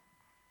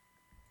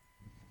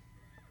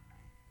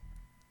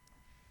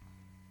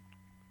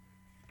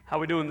How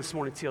we doing this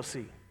morning,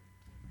 TLC?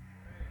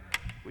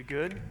 We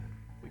good?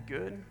 We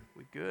good?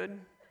 We good?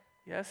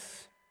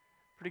 Yes?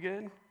 Pretty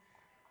good?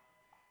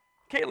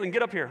 Caitlin,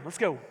 get up here. Let's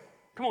go.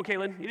 Come on,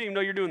 Caitlin. You didn't even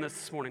know you're doing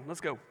this morning. Let's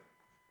go.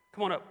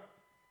 Come on up.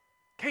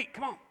 Kate,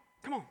 come on.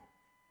 Come on.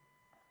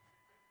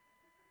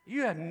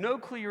 You had no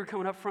clue you were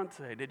coming up front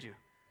today, did you?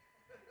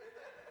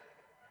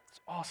 It's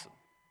awesome.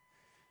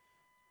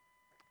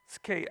 It's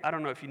Kate, I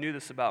don't know if you knew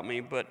this about me,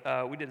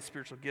 but we did a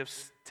spiritual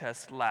gifts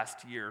test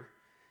last year.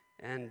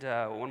 And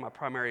one of my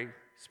primary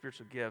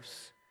spiritual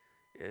gifts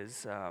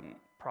is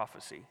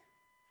prophecy,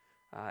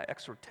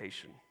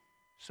 exhortation.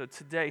 So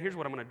today, here's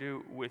what I'm going to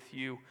do with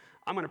you.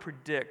 I'm going to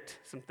predict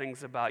some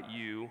things about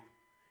you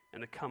in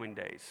the coming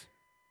days.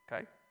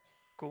 Okay?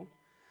 Cool?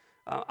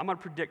 I'm going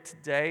to predict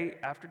today,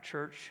 after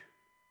church,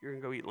 you're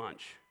going to go eat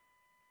lunch.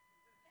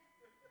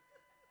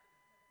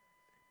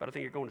 But I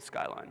think you're going to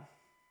Skyline.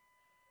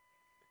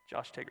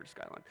 Josh Tager to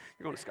Skyline.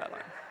 You're going to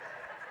Skyline.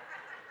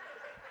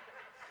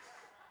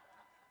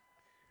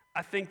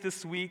 I think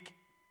this week,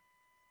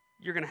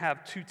 you're going to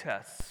have two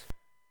tests.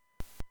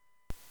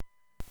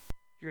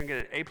 You're going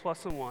to get an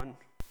A+ on one.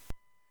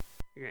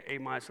 You're going to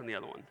get A- on the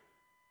other one.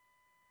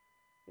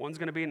 One's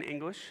going to be in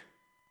English,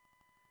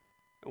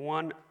 and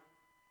one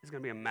is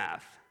going to be in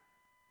math.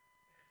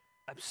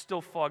 I'm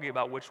still foggy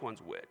about which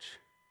one's which,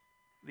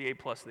 the A+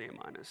 and the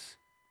A-.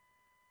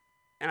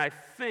 And I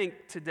think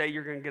today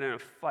you're going to get in a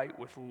fight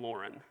with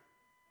Lauren.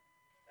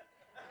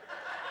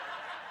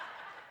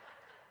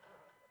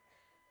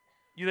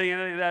 You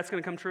think that's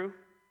going to come true?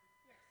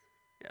 Yes.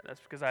 Yeah, that's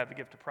because I have the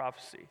gift of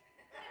prophecy.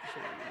 Just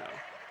want you to know.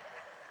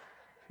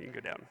 You can go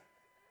down.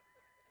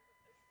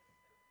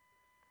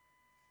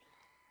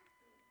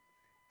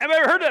 Have I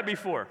ever heard that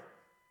before?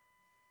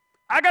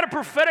 I got a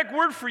prophetic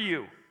word for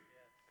you.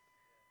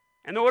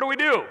 And then what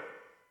do?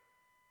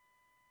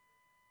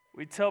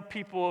 We tell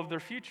people of their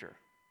future,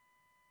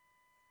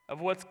 of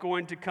what's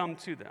going to come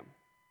to them.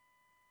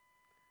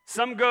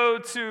 Some go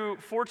to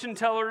fortune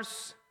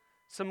tellers.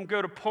 Some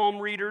go to palm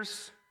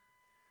readers.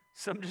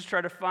 Some just try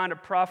to find a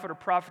prophet or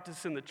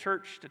prophetess in the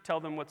church to tell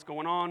them what's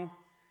going on.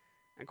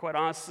 And quite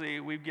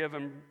honestly, we've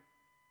given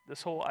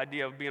this whole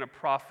idea of being a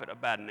prophet a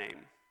bad name.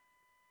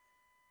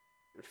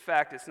 In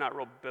fact, it's not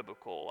real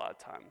biblical a lot of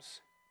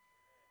times.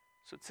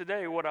 So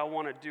today, what I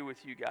want to do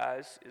with you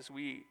guys is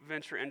we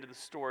venture into the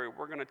story.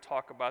 We're going to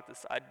talk about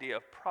this idea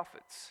of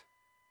prophets.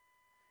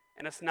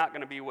 And it's not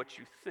going to be what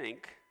you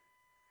think,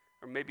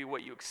 or maybe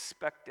what you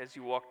expect as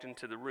you walked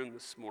into the room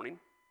this morning.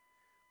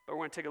 But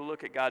we're going to take a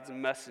look at God's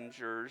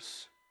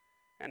messengers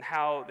and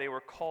how they were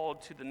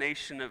called to the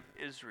nation of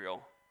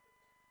Israel.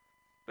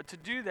 But to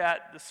do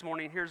that this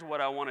morning, here's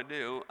what I want to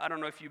do. I don't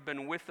know if you've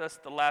been with us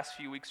the last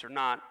few weeks or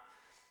not.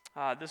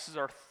 This is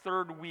our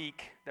third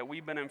week that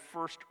we've been in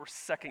 1st or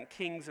 2nd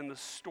Kings in the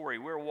story.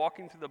 We're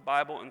walking through the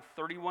Bible in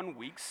 31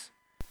 weeks.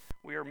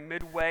 We are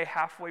midway,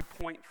 halfway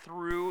point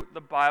through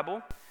the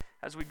Bible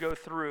as we go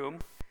through.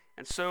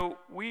 And so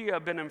we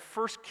have been in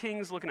 1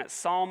 Kings looking at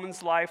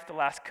Solomon's life the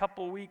last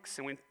couple weeks,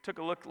 and we took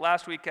a look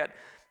last week at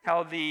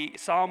how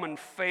Solomon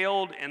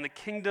failed and the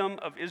kingdom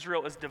of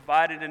Israel is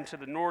divided into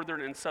the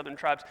northern and southern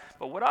tribes.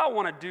 But what I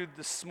want to do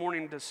this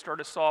morning to start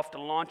us off, to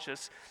launch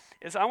us,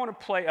 is I want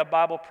to play a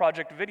Bible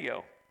Project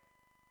video.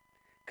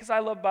 Because I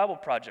love Bible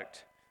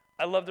Project.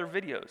 I love their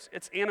videos.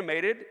 It's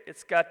animated.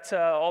 It's got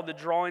all the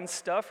drawing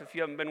stuff. If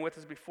you haven't been with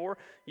us before,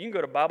 you can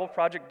go to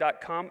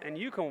BibleProject.com and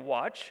you can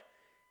watch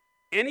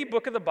any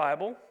book of the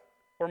Bible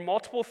or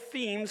multiple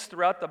themes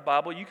throughout the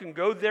Bible. You can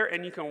go there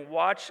and you can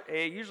watch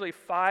a usually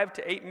 5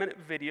 to 8 minute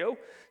video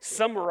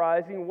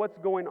summarizing what's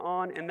going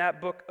on in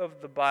that book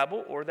of the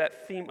Bible or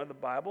that theme of the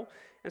Bible.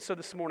 And so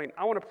this morning,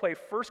 I want to play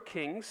 1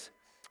 Kings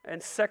and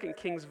 2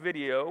 Kings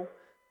video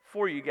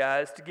for you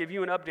guys to give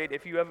you an update.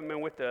 If you haven't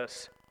been with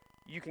us,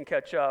 you can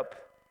catch up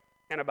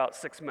in about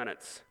 6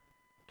 minutes.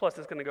 Plus,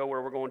 it's going to go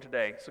where we're going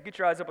today. So get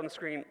your eyes up on the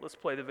screen. Let's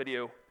play the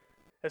video.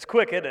 It's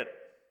quick, isn't it?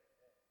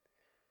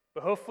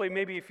 But hopefully,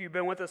 maybe if you've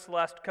been with us the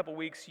last couple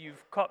weeks,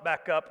 you've caught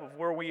back up of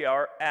where we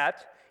are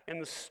at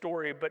in the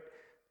story. But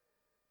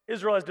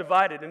Israel is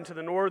divided into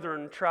the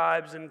northern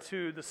tribes and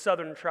to the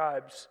southern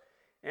tribes.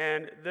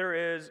 And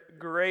there is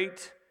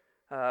great,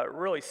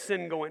 really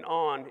sin going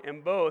on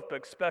in both,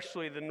 but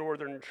especially the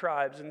northern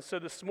tribes. And so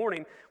this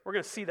morning, we're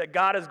going to see that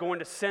God is going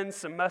to send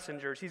some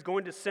messengers. He's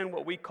going to send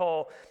what we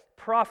call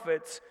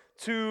prophets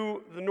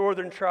to the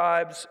northern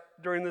tribes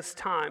during this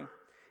time.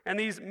 And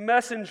these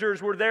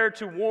messengers were there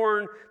to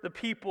warn the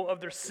people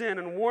of their sin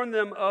and warn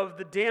them of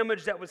the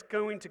damage that was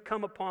going to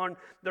come upon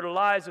their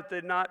lives if they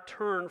did not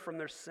turn from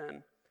their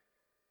sin.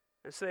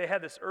 And so they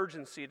had this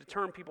urgency to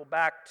turn people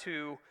back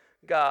to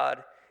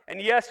God. And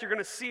yes, you're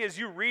going to see as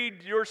you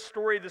read your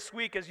story this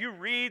week, as you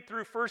read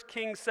through 1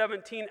 Kings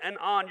 17 and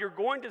on, you're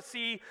going to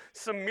see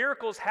some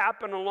miracles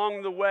happen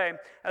along the way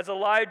as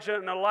Elijah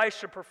and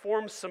Elisha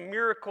performed some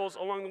miracles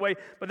along the way.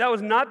 But that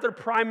was not their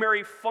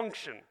primary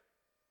function.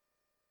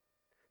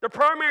 Their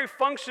primary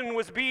function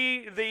was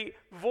be the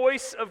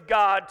voice of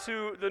God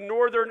to the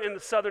northern and the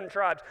southern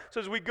tribes. So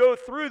as we go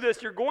through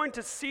this, you're going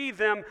to see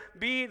them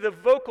be the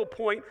vocal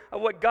point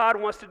of what God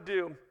wants to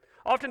do.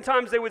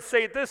 Oftentimes they would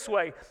say it this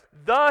way,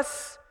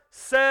 "Thus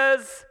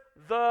says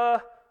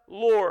the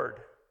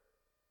Lord."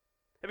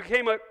 It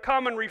became a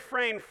common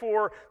refrain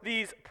for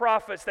these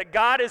prophets that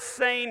God is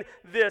saying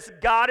this.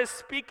 God is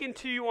speaking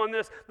to you on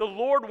this. The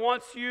Lord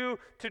wants you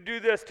to do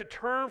this, to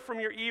turn from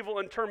your evil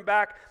and turn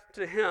back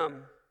to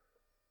Him.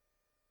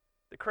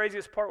 The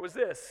craziest part was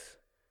this.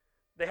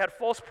 They had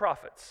false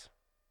prophets.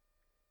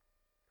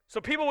 So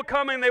people would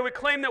come and they would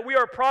claim that we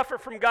are a prophet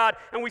from God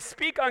and we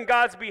speak on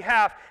God's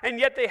behalf, and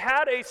yet they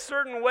had a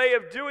certain way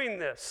of doing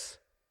this.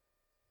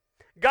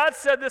 God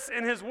said this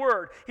in His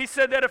Word. He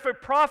said that if a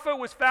prophet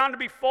was found to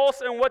be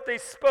false in what they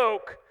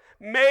spoke,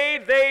 may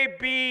they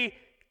be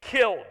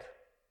killed.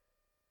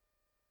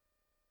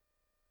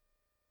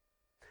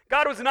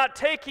 God was not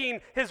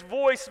taking His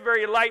voice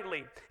very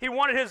lightly. He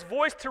wanted His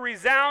voice to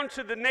resound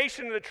to the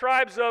nation and the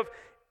tribes of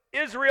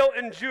Israel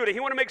and Judah. He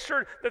wanted to make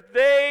sure that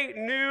they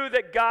knew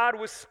that God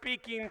was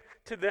speaking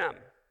to them.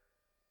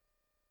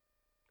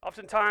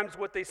 Oftentimes,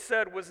 what they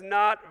said was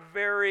not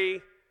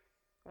very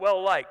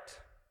well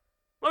liked.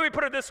 Let me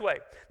put it this way.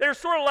 They're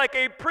sort of like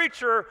a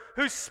preacher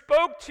who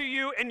spoke to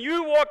you and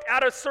you walked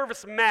out of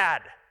service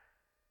mad.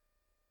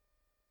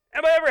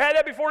 Anybody ever had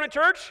that before in a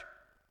church?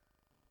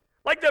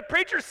 Like the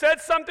preacher said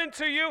something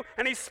to you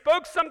and he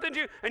spoke something to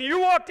you and you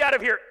walked out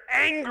of here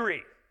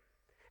angry.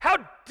 How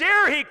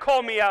dare he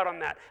call me out on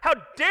that? How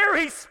dare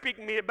he speak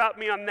about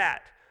me on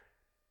that?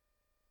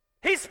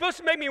 He's supposed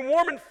to make me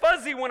warm and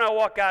fuzzy when I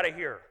walk out of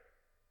here.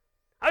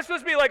 I'm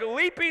supposed to be like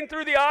leaping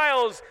through the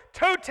aisles,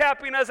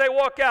 toe-tapping as I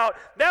walk out.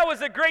 That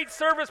was a great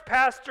service,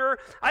 Pastor.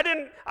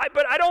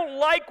 But I don't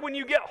like when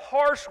you get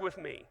harsh with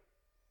me.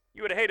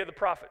 You would have hated the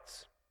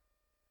prophets.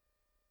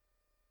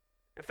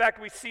 In fact,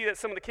 we see that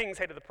some of the kings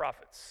hated the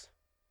prophets.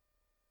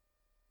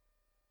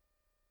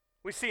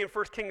 We see in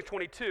 1 Kings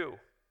 22,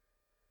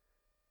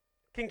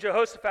 King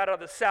Jehoshaphat out of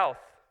the south.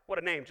 What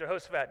a name,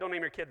 Jehoshaphat. Don't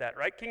name your kid that,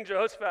 right? King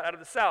Jehoshaphat out of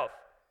the south.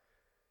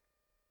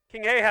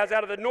 King Ahaz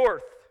out of the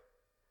north.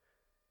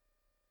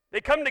 They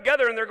come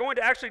together and they're going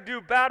to actually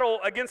do battle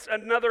against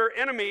another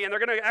enemy, and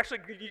they're going to actually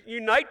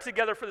unite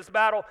together for this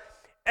battle.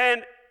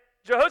 And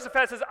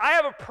Jehoshaphat says, I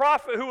have a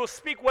prophet who will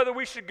speak whether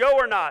we should go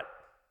or not.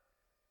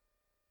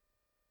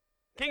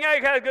 King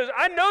Ahaz goes,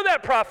 I know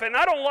that prophet, and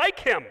I don't like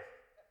him.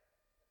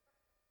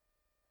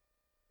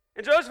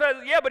 And Jehoshaphat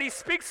says, yeah, but he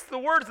speaks the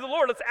words of the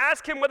Lord. Let's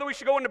ask him whether we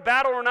should go into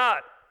battle or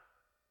not.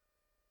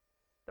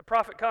 The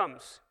prophet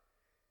comes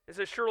and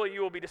says, surely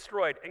you will be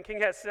destroyed. And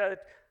King Ahaz said,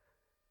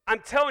 I'm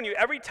telling you,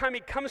 every time he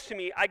comes to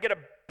me, I get a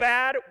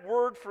bad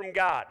word from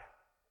God.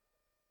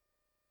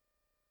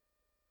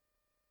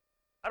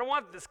 I don't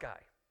want this guy.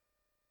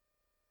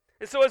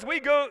 And so as we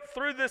go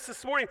through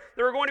this morning,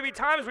 there are going to be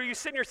times where you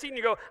sit in your seat and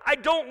you go, I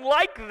don't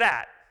like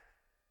that.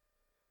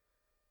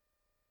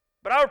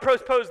 But I would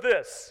propose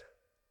this.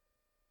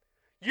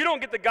 You don't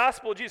get the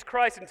gospel of Jesus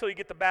Christ until you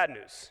get the bad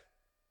news.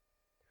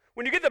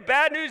 When you get the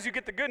bad news, you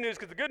get the good news,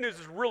 because the good news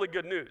is really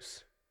good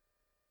news.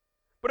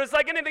 But it's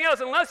like anything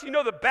else. Unless you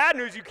know the bad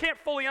news, you can't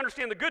fully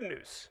understand the good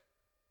news.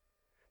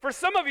 For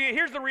some of you,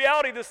 here's the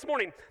reality this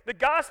morning. The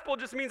gospel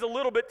just means a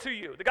little bit to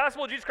you. The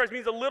gospel of Jesus Christ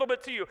means a little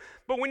bit to you.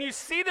 But when you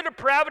see the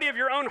depravity of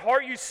your own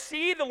heart, you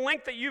see the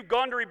length that you've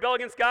gone to rebel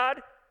against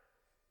God,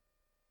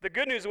 the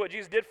good news of what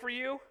Jesus did for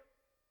you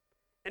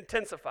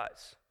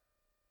intensifies.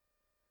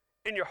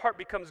 And your heart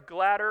becomes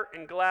gladder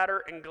and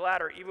gladder and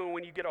gladder, even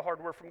when you get a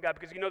hard word from God,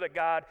 because you know that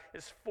God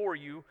is for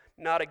you,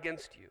 not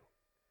against you.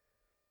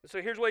 So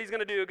here's what he's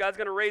going to do. God's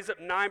going to raise up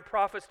 9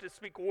 prophets to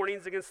speak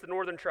warnings against the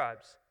northern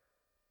tribes.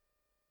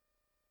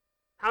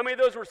 How many of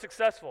those were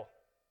successful?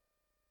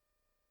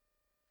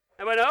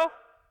 Anybody know?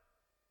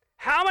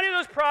 How many of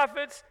those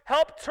prophets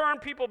helped turn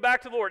people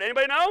back to the Lord?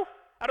 Anybody know?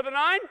 Out of the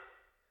 9?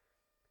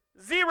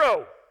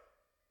 0.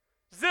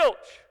 Zilch.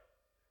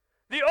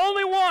 The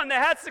only one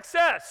that had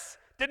success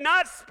did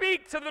not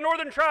speak to the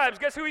northern tribes.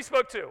 Guess who he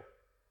spoke to?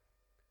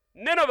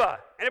 Nineveh.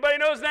 Anybody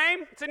know his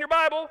name? It's in your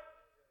Bible.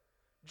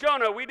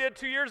 Jonah. We did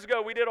 2 years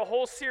ago, we did a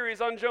whole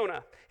series on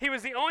Jonah. He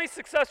was the only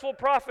successful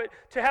prophet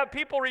to have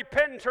people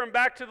repent and turn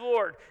back to the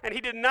Lord. And he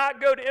did not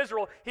go to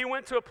Israel. He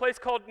went to a place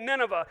called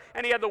Nineveh,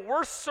 and he had the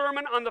worst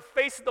sermon on the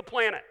face of the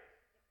planet.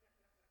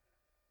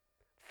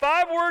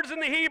 5 words in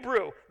the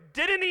Hebrew.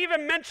 Didn't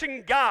even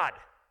mention God.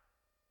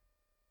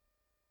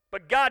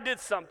 But God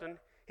did something.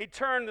 He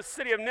turned the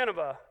city of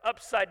Nineveh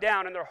upside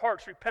down, and their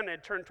hearts repented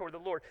and turned toward the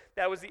Lord.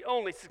 That was the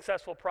only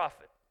successful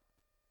prophet.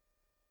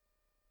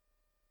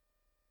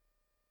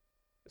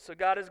 So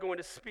God is going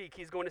to speak.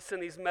 He's going to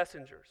send these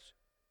messengers.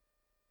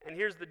 And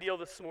here's the deal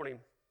this morning.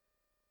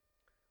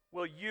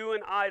 Will you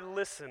and I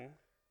listen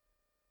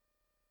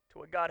to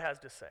what God has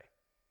to say?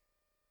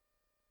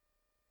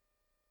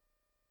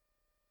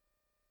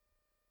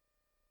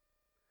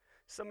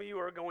 Some of you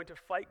are going to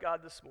fight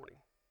God this morning,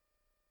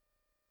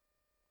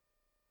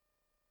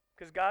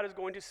 because God is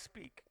going to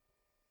speak.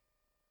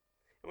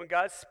 And when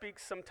God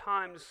speaks,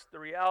 sometimes the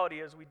reality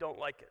is we don't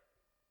like it.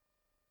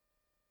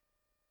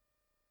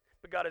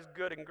 But God is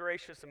good and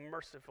gracious and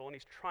merciful, and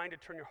he's trying to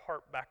turn your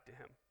heart back to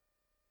him.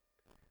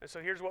 And so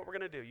here's what we're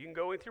going to do. You can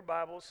go with your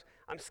Bibles.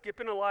 I'm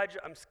skipping Elijah.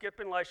 I'm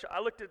skipping Elisha. I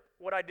looked at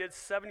what I did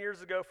 7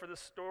 years ago for this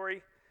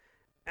story,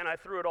 and I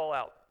threw it all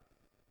out.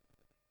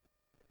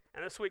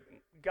 And this week,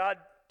 God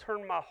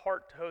turned my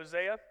heart to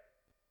Hosea.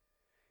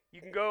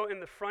 You can go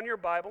in the front of your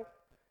Bible.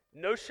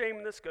 No shame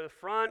in this. Go to the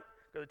front.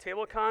 Go to the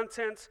table of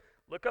contents.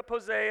 Look up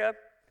Hosea.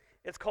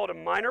 It's called a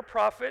minor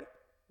prophet.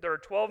 There are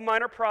 12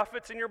 minor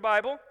prophets in your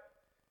Bible.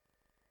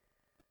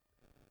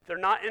 They're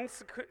not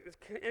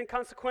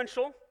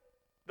inconsequential.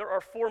 There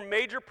are 4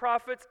 major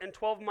prophets and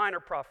 12 minor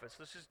prophets.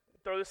 Let's just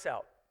throw this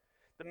out.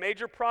 The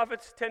major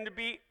prophets tend to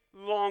be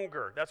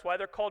longer. That's why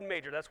they're called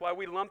major. That's why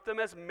we lump them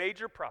as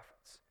major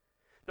prophets.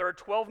 There are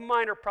 12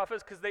 minor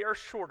prophets because they are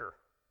shorter.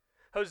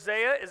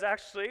 Hosea is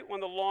actually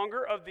one of the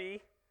longer of the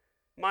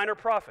minor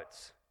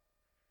prophets.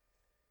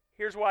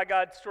 Here's why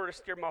God sort of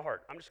steered my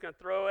heart. I'm just going to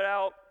throw it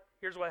out.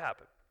 Here's what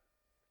happened.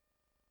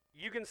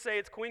 You can say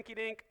it's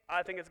quinky-dink.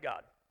 I think it's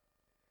God.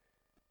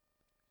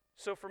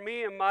 So for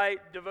me, in my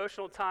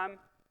devotional time,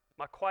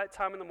 my quiet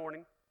time in the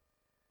morning,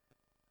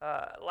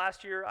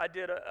 last year I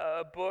did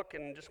a book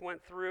and just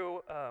went through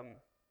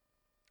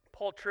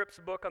Paul Tripp's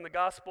book on the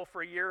gospel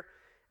for a year.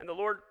 And the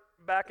Lord,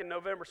 back in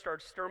November,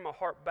 started stirring my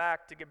heart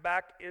back to get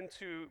back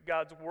into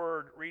God's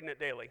word, reading it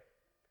daily.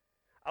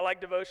 I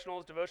like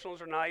devotionals.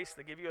 Devotionals are nice.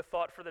 They give you a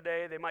thought for the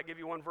day. They might give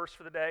you one verse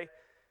for the day.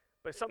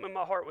 But something in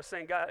my heart was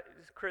saying, God,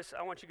 Chris,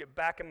 I want you to get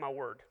back in my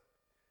word.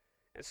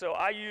 And so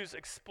I use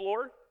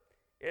Explore.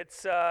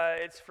 It's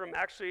from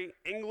actually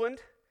England,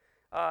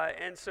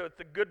 and so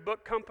the Good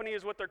Book Company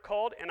is what they're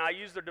called, and I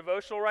use their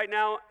devotional right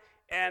now,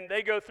 and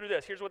they go through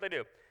this. Here's what they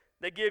do.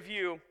 They give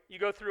you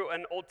go through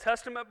an Old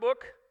Testament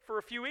book for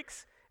a few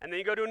weeks, and then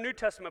you go to a New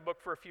Testament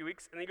book for a few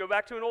weeks, and then you go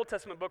back to an Old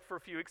Testament book for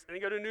a few weeks, and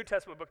then you go to a New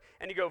Testament book,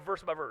 and you go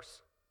verse by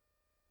verse.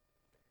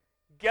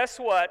 Guess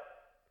what?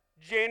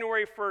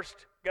 January 1st,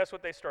 guess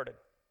what they started?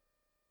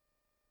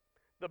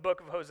 The book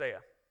of Hosea.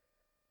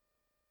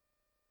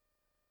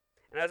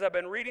 And as I've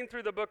been reading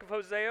through the book of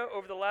Hosea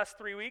over the last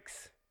 3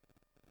 weeks,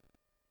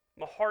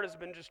 my heart has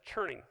been just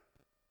churning.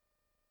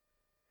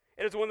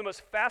 It is one of the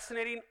most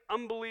fascinating,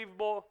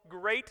 unbelievable,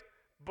 great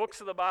books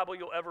of the Bible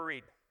you'll ever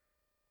read.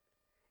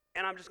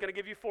 And I'm just going to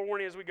give you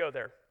forewarning as we go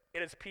there.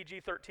 It is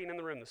PG-13 in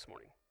the room this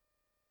morning.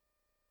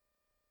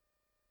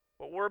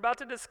 What we're about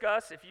to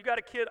discuss, if you got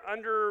a kid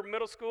under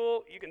middle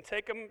school, you can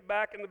take them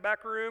back in the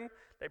back room.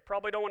 They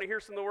probably don't want to hear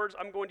some of the words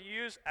I'm going to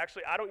use.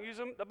 Actually, I don't use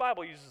them. The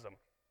Bible uses them.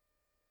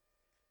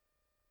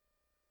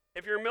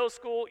 If you're in middle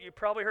school, you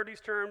probably heard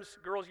these terms.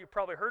 Girls, you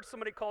probably heard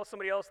somebody call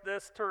somebody else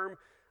this term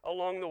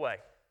along the way.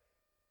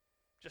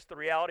 Just the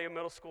reality of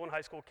middle school and high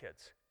school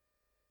kids.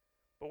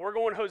 But we're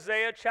going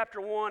Hosea chapter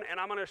 1, and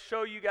I'm going to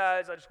show you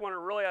guys, I just want to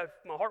really,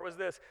 my heart was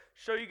this,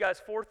 show you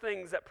guys 4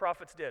 things that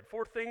prophets did.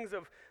 4 things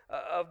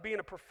of being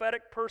a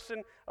prophetic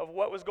person, of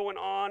what was going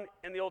on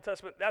in the Old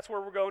Testament. That's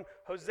where we're going.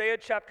 Hosea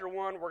chapter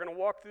 1, we're going to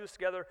walk through this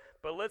together,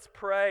 but let's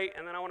pray,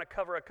 and then I want to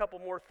cover a couple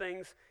more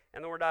things,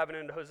 and then we're diving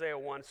into Hosea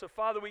 1. So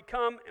Father, we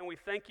come, and we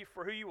thank you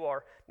for who you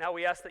are. Now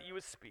we ask that you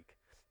would speak,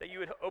 that you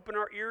would open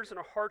our ears and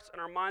our hearts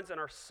and our minds and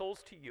our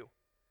souls to you.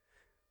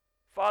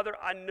 Father,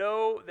 I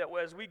know that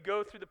as we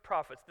go through the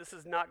prophets, this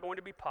is not going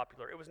to be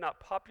popular. It was not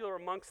popular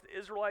amongst the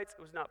Israelites.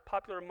 It was not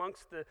popular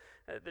amongst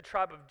the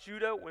tribe of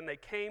Judah when they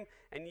came.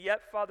 And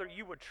yet, Father,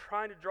 you were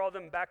trying to draw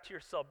them back to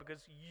yourself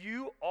because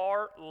you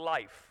are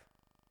life.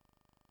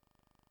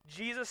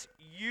 Jesus,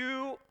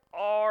 you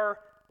are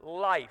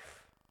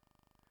life.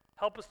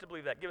 Help us to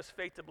believe that. Give us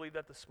faith to believe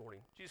that this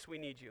morning. Jesus, we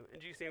need you. In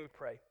Jesus' name we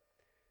pray.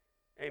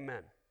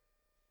 Amen.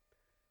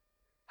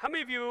 How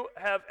many of you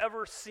have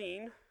ever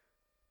seen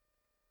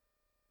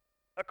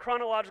a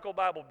chronological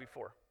Bible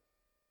before?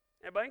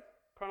 Anybody?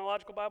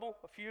 Chronological Bible?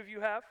 A few of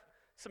you have.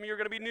 Some of you are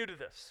going to be new to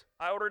this.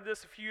 I ordered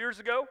this a few years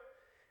ago.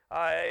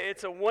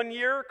 It's a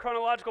 1-year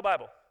chronological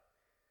Bible.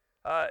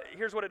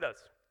 Here's what it does.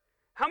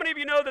 How many of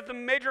you know that the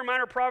major and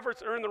minor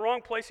prophets are in the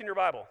wrong place in your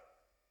Bible?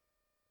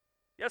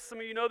 Yes, some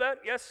of you know that?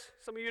 Yes,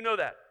 some of you know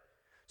that.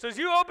 So as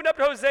you open up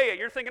to Hosea,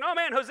 you're thinking, oh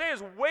man, Hosea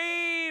is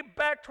way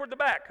back toward the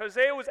back.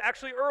 Hosea was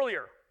actually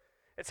earlier.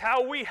 It's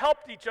how we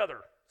helped each other.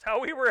 It's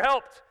how we were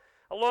helped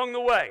along the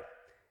way.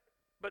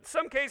 But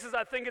some cases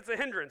I think it's a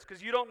hindrance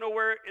because you don't know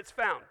where it's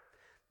found.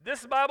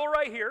 This Bible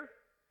right here,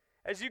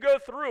 as you go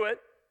through it,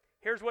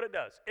 here's what it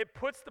does. It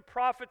puts the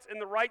prophets in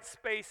the right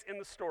space in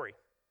the story.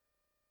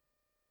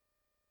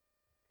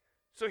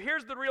 So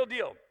here's the real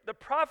deal. The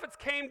prophets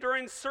came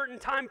during certain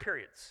time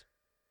periods,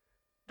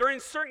 during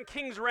certain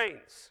kings'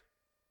 reigns.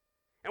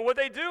 And what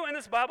they do in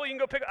this Bible, you can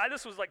go pick,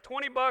 this was like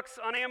 $20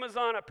 on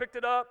Amazon. I picked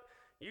it up.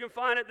 You can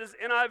find it, this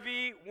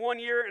NIV, 1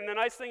 year, and the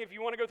nice thing, if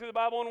you want to go through the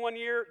Bible in 1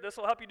 year, this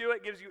will help you do it.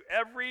 It gives you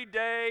every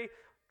day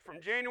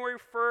from January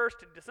 1st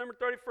to December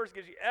 31st,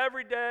 gives you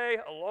every day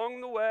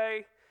along the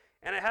way,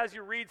 and it has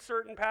you read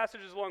certain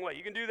passages along the way.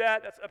 You can do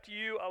that. That's up to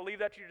you. I'll leave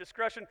that to your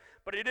discretion,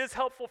 but it is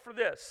helpful for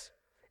this.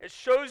 It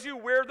shows you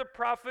where the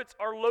prophets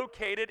are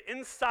located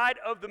inside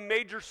of the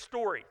major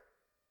story.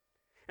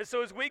 And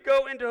so as we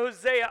go into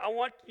Hosea, I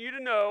want you to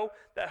know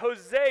that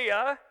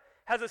Hosea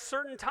has a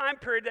certain time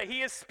period that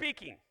he is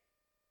speaking.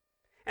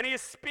 And he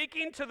is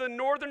speaking to the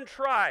northern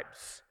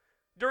tribes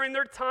during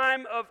their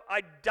time of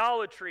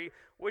idolatry,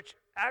 which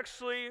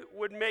actually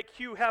would make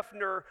Hugh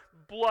Hefner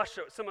blush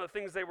at some of the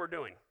things they were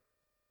doing.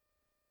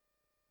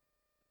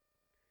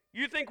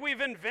 You think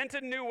we've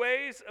invented new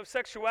ways of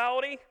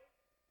sexuality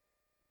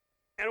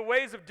and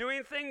ways of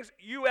doing things?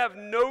 You have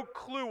no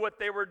clue what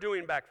they were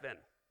doing back then.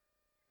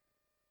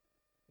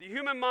 The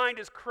human mind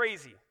is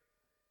crazy.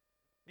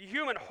 The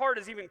human heart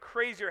is even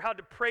crazier how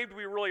depraved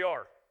we really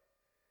are.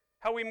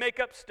 How we make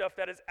up stuff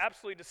that is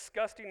absolutely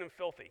disgusting and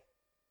filthy.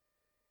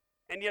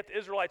 And yet the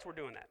Israelites were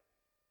doing that.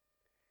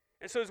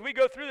 And so as we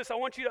go through this, I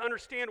want you to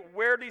understand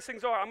where these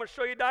things are. I'm going to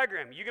show you a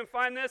diagram. You can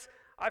find this.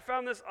 I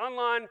found this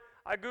online.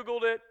 I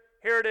Googled it.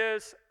 Here it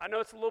is. I know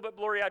it's a little bit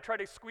blurry. I tried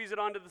to squeeze it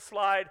onto the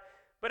slide.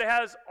 But it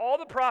has all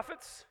the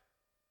prophets.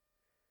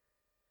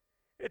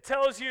 It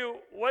tells you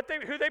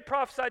who they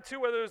prophesied to,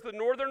 whether it was the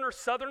northern or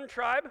southern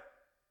tribe,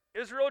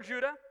 Israel,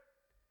 Judah.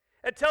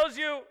 It tells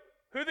you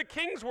who the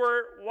kings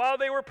were while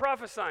they were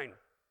prophesying.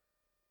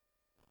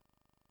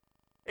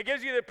 It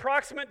gives you the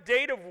approximate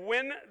date of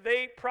when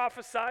they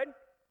prophesied.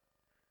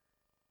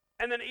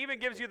 And then it even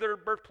gives you their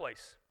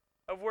birthplace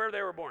of where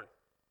they were born.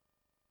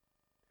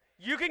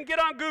 You can get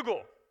on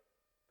Google.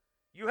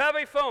 You have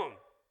a phone.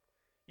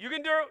 You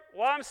can do it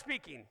while I'm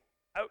speaking.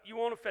 You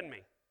won't offend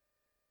me.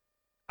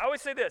 I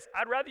always say this,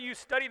 I'd rather you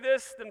study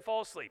this than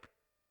fall asleep.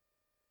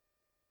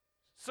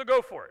 So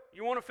go for it.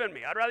 You won't offend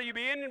me. I'd rather you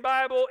be in the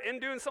Bible, in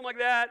doing something like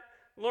that,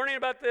 learning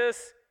about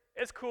this.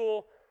 It's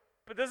cool.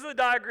 But this is a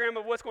diagram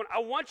of what's going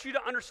on. I want you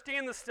to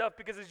understand this stuff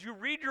because as you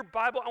read your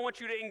Bible, I want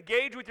you to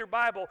engage with your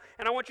Bible,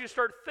 and I want you to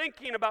start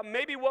thinking about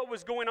maybe what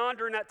was going on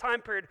during that time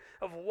period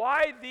of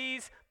why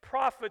these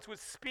prophets would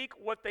speak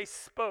what they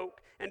spoke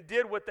and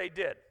did what they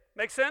did.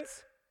 Make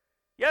sense?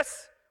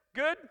 Yes?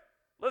 Good?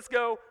 Let's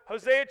go.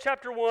 Hosea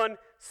chapter 1,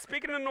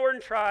 speaking to the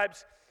northern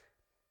tribes.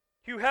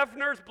 Hugh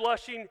Hefner's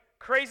blushing.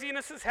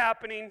 Craziness is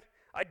happening.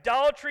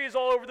 Idolatry is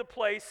all over the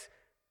place.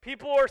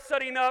 People are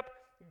setting up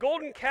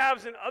golden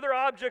calves and other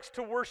objects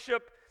to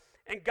worship.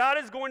 And God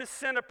is going to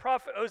send a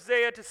prophet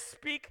Hosea to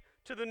speak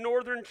to the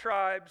northern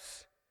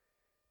tribes.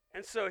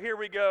 And so here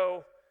we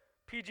go.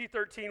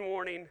 PG-13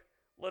 warning.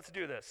 Let's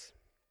do this.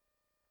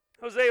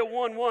 Hosea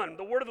 1:1.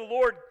 The word of the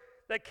Lord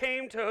that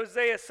came to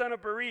Hosea, son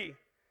of Beeri,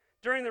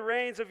 during the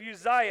reigns of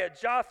Uzziah,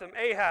 Jotham,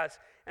 Ahaz,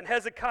 and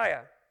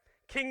Hezekiah,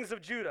 kings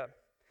of Judah,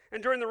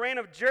 and during the reign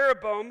of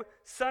Jeroboam,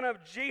 son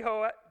of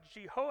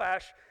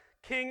Jehoash,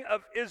 king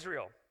of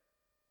Israel.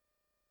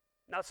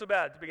 Not so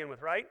bad to begin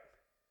with, right?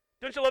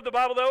 Don't you love the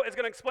Bible, though? It's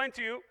going to explain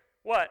to you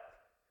what?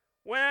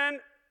 When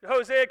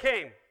Hosea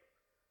came,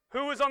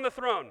 who was on the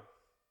throne?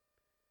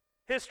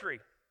 History.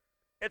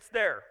 It's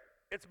there.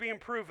 It's being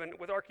proven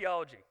with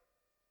archaeology.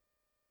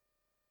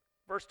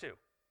 Verse 2.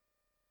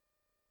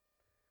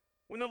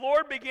 When the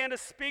Lord began to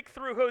speak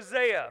through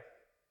Hosea,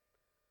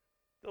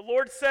 the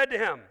Lord said to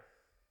him,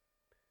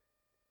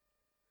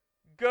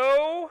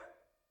 "Go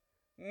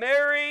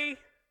marry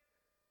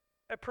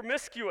a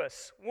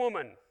promiscuous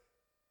woman."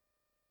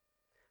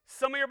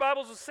 Some of your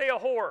Bibles will say a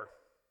whore.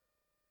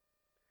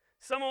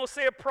 Some will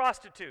say a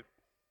prostitute.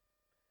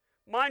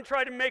 Mine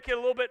tried to make it a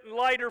little bit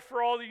lighter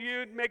for all of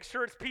you, make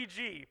sure it's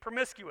PG,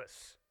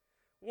 promiscuous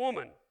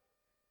woman.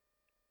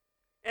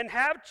 And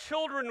have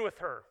children with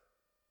her.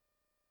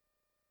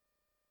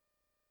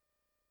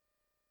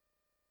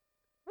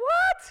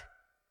 What?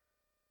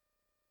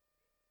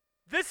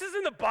 This is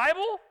in the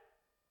Bible?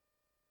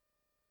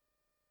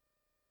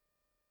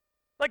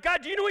 Like,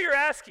 God, do you know what you're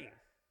asking?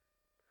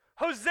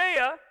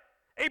 Hosea,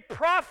 a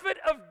prophet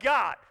of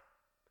God,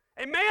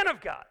 a man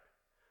of God,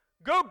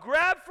 go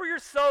grab for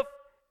yourself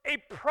a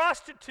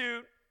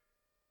prostitute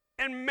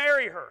and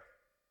marry her.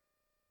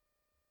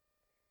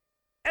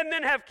 And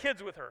then have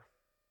kids with her.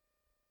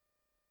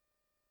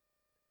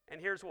 And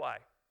here's why.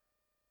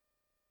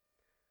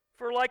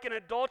 For like an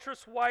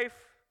adulterous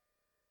wife,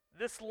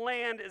 this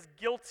land is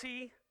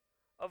guilty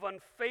of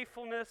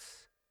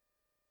unfaithfulness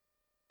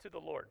to the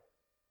Lord.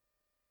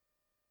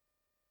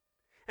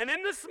 And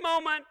in this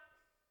moment,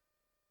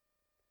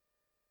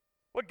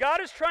 what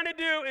God is trying to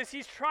do is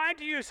he's trying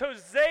to use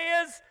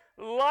Hosea's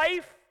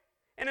life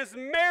and his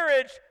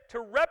marriage to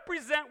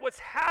represent what's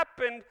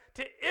happened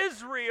to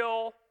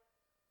Israel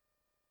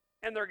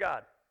and their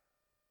God.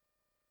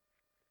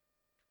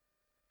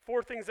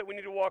 4 things that we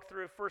need to walk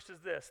through. First is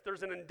this.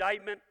 There's an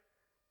indictment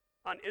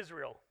on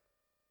Israel.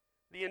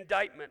 The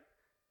indictment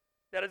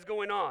that is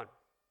going on.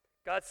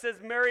 God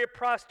says, marry a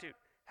prostitute.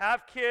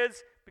 Have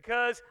kids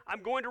because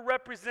I'm going to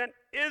represent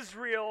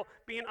Israel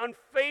being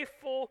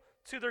unfaithful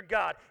to their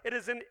God. It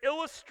is an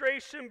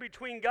illustration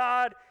between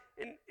God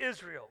and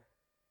Israel.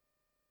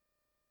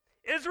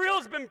 Israel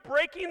has been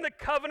breaking the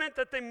covenant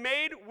that they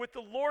made with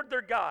the Lord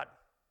their God.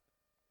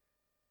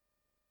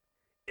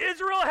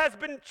 Israel has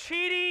been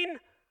cheating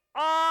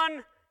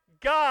on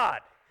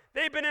God.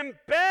 They've been in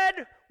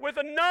bed with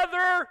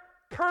another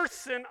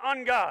person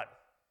on God.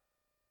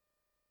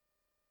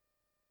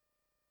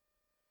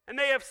 And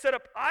they have set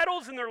up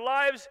idols in their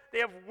lives. They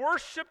have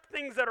worshiped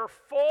things that are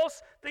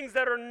false, things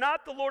that are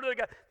not the Lord of their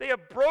God. They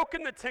have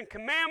broken the 10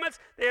 Commandments.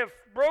 They have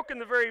broken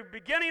the very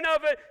beginning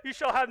of it. You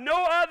shall have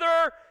no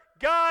other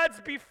gods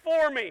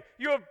before me.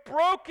 You have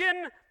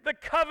broken the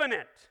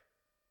covenant.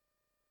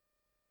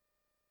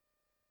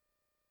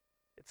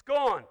 It's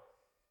gone.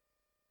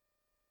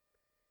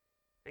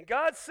 And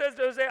God says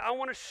to Hosea, I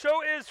want to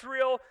show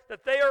Israel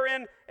that they are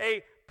in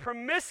a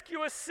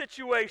promiscuous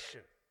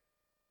situation.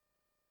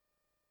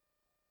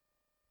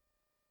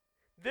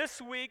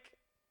 This week,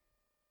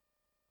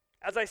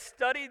 as I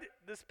studied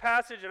this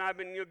passage, and I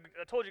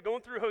told you,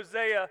 going through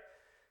Hosea,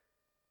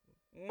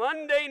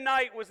 Monday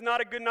night was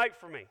not a good night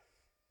for me.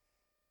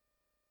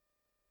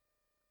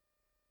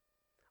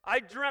 I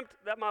dreamt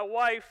that my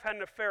wife had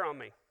an affair on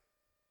me.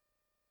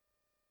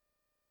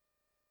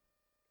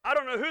 I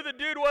don't know who the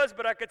dude was,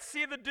 but I could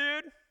see the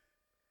dude.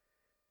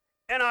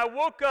 And I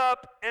woke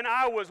up and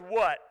I was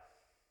what?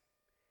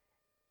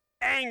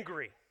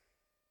 Angry.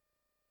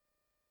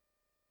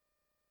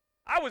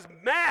 I was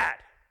mad.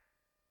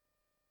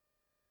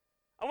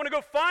 I want to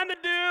go find the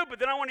dude, but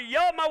then I want to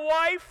yell at my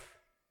wife.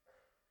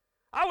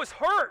 I was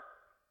hurt.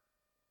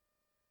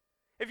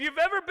 If you've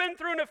ever been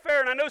through an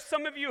affair, and I know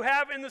some of you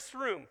have in this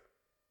room,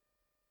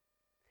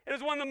 it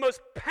is one of the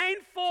most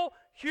painful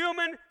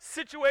human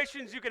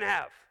situations you can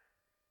have.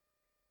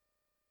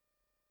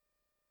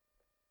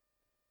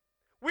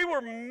 We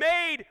were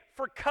made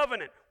for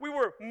covenant. We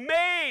were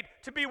made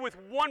to be with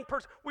one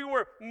person. We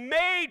were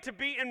made to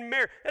be in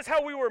marriage. That's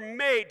how we were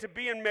made, to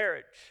be in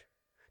marriage,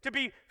 to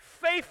be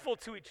faithful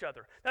to each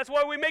other. That's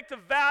why we make the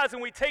vows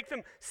and we take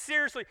them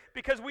seriously,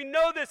 because we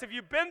know this. If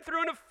you've been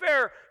through an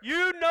affair,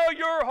 you know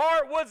your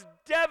heart was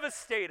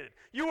devastated.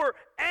 You were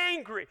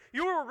angry.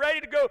 You were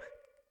ready to go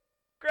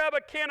grab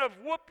a can of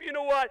whoop, you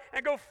know what,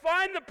 and go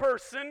find the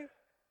person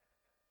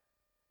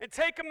and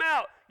take them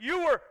out.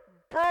 You were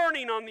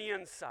burning on the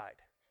inside.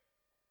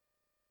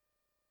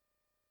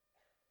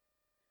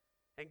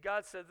 And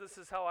God says, this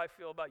is how I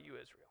feel about you,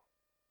 Israel,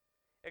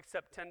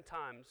 except 10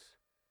 times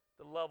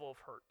the level of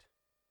hurt.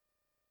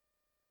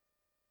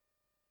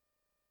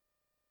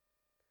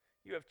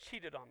 You have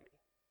cheated on me.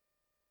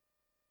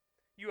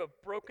 You have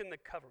broken the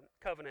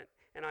covenant,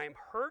 and I am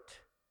hurt,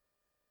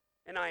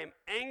 and I am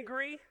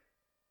angry,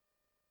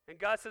 and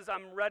God says,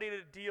 I'm ready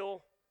to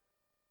deal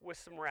with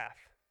some wrath.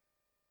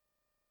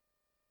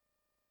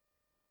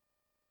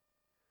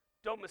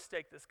 Don't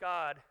mistake this.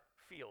 God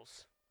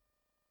feels.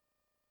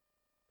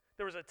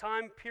 There was a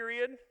time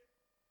period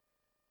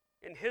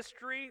in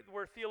history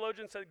where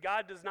theologians said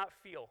God does not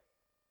feel.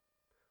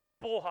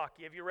 Bull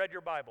hockey, have you read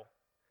your Bible?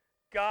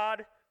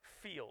 God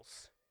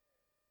feels.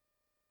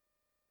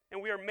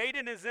 And we are made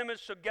in His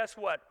image, so guess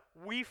what?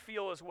 We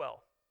feel as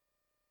well.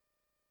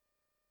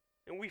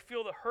 And we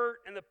feel the hurt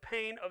and the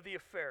pain of the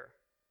affair.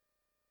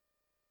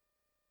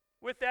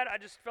 With that, I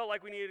just felt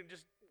like we needed to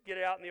just get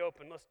it out in the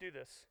open. Let's do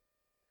this.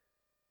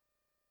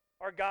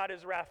 Our God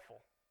is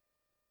wrathful.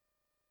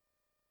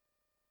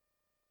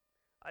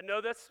 I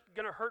know that's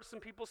going to hurt some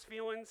people's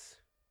feelings.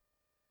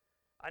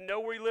 I know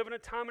we live in a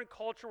time and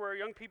culture where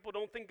young people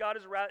don't think God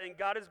is wrathful, and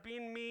God is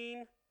being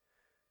mean.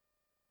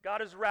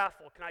 God is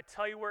wrathful. Can I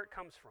tell you where it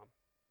comes from?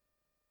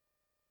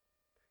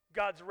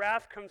 God's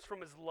wrath comes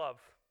from His love.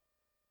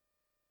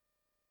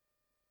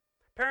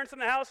 Parents in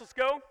the house, let's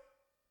go.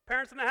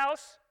 Parents in the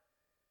house.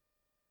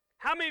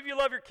 How many of you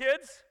love your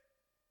kids?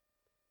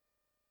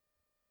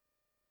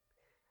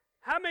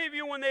 How many of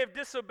you, when they have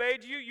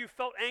disobeyed you, you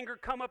felt anger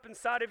come up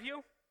inside of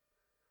you?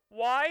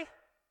 Why?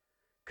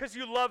 Because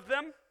you love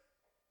them.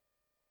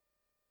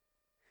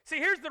 See,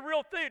 here's the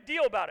real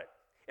deal about it.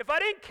 If I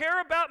didn't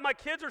care about my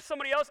kids or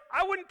somebody else,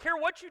 I wouldn't care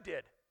what you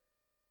did.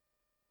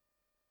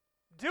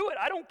 Do it.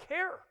 I don't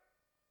care.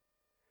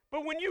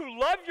 But when you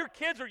love your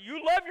kids, or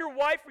you love your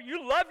wife, or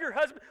you love your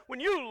husband, when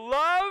you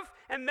love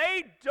and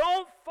they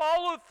don't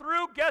follow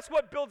through, guess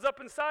what builds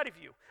up inside of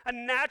you? A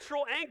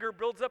natural anger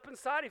builds up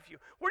inside of you.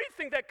 Where do you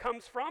think that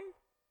comes from?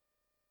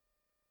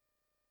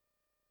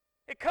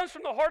 It comes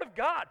from the heart of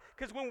God.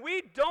 Because when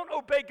we don't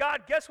obey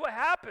God, guess what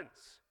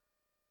happens?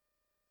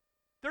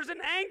 There's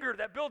an anger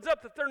that builds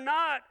up that they're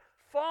not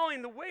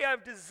following the way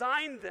I've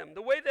designed them,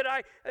 the way that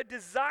I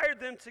desired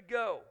them to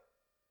go.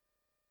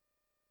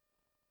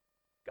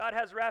 God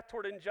has wrath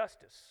toward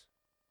injustice.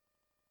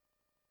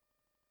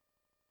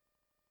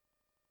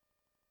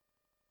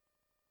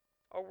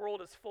 Our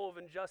world is full of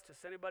injustice.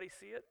 Anybody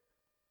see it?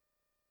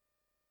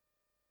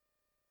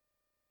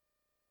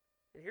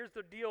 And here's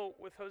the deal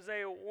with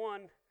Hosea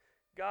 1.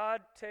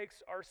 God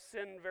takes our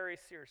sin very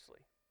seriously.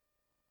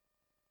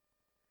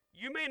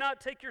 You may not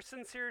take your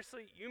sin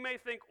seriously. You may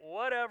think,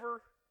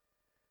 whatever.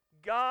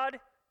 God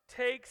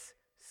takes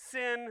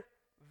sin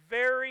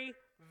very,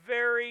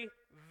 very,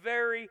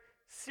 very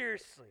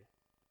seriously.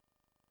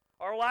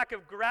 Our lack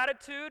of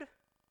gratitude,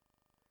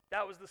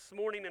 that was this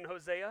morning in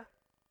Hosea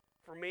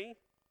for me.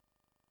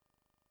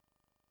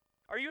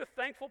 Are you a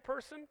thankful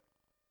person?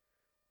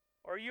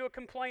 Or are you a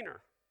complainer?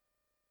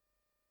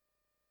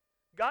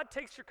 God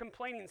takes your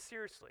complaining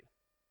seriously.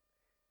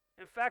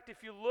 In fact,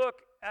 if you look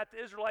at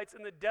the Israelites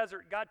in the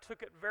desert, God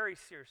took it very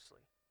seriously.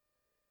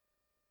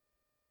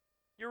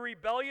 Your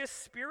rebellious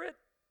spirit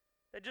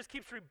that just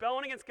keeps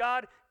rebelling against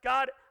God,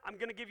 God, I'm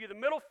going to give you the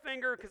middle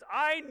finger because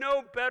I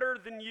know better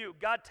than you.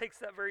 God takes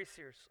that very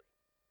seriously.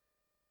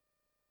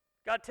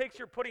 God takes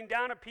your putting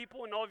down of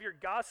people and all of your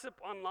gossip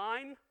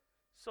online,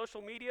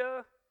 social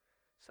media.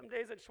 Some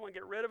days I just want to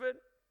get rid of it.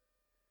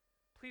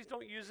 Please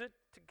don't use it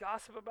to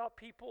gossip about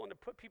people and to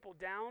put people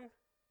down.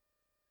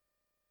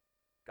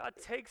 God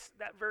takes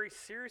that very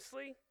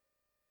seriously.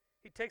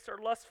 He takes our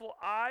lustful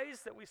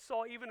eyes that we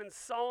saw even in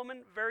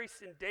Solomon,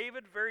 in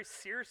David, very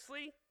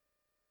seriously.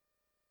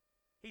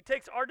 He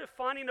takes our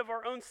defining of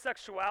our own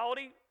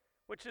sexuality,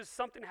 which is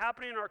something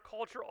happening in our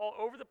culture all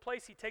over the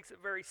place. He takes it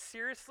very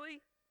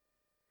seriously.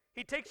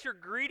 He takes your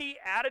greedy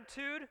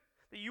attitude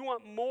that you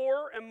want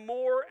more and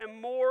more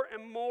and more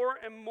and more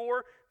and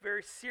more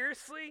very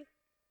seriously.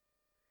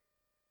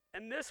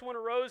 And this one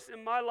arose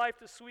in my life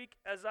this week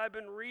as I've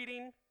been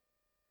reading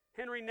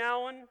Henry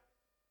Nouwen,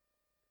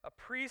 a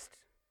priest.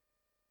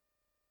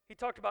 He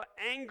talked about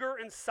anger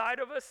inside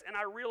of us, and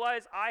I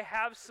realized I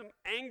have some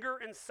anger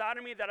inside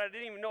of me that I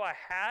didn't even know I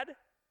had.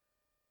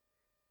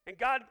 And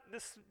God,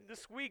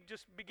 this week,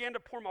 just began to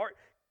pour my heart.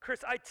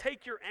 Chris, I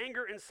take your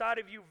anger inside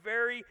of you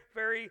very,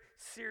 very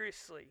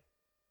seriously.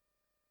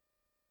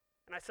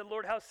 And I said,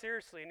 Lord, how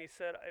seriously? And he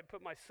said, I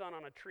put my son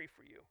on a tree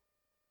for you.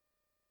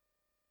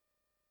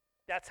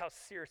 That's how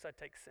serious I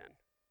take sin.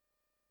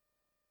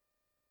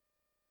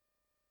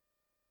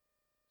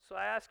 So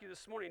I ask you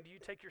this morning, do you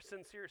take your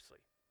sin seriously?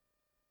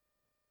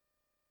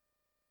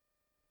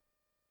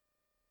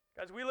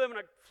 Guys, we live in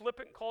a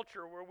flippant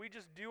culture where we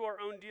just do our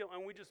own deal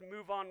and we just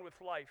move on with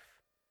life.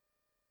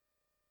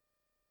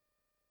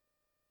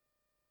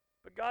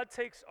 But God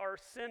takes our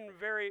sin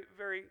very,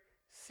 very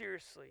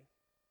seriously.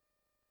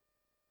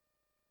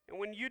 And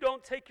when you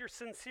don't take your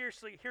sin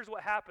seriously, here's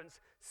what happens.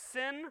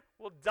 Sin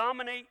will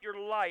dominate your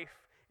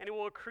life, and it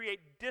will create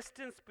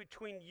distance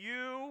between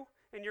you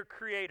and your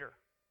Creator.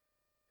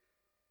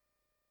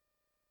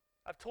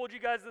 I've told you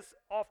guys this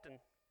often,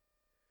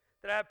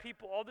 that I have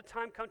people all the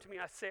time come to me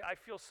and I say, I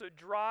feel so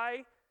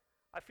dry,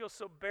 I feel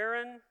so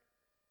barren,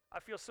 I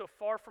feel so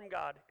far from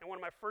God. And one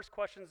of my first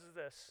questions is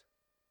this: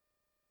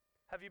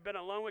 have you been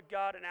alone with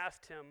God and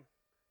asked Him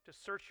to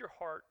search your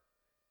heart,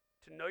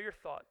 to know your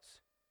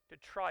thoughts, to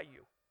try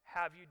you?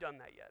 Have you done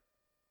that yet?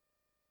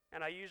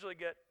 And I usually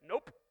get,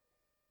 nope.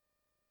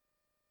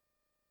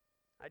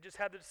 I just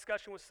had the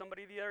discussion with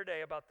somebody the other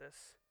day about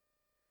this.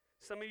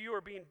 Some of you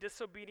are being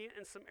disobedient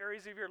in some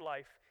areas of your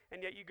life,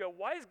 and yet you go,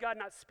 why is God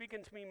not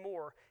speaking to me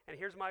more? And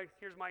here's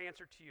my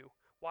answer to you.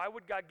 Why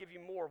would God give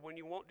you more when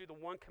you won't do the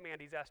one command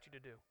He's asked you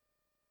to do?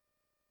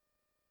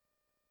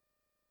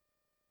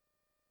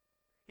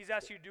 He's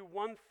asked you to do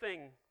one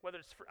thing, whether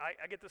it's,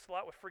 I get this a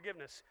lot with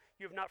forgiveness.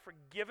 You have not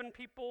forgiven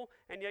people,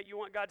 and yet you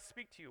want God to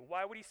speak to you.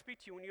 Why would He speak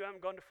to you when you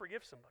haven't gone to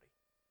forgive somebody?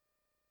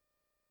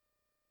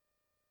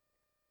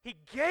 He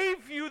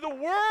gave you the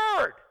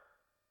word.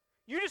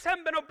 You just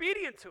haven't been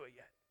obedient to it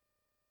yet.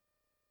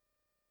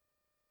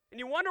 And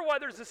you wonder why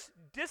there's this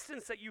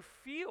distance that you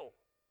feel.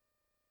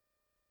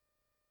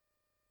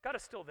 God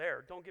is still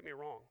there, don't get me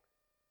wrong.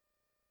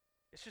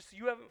 It's just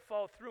you haven't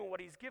followed through on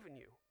what He's given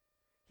you.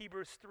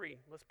 Hebrews 3,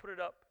 let's put it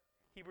up.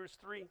 Hebrews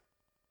 3.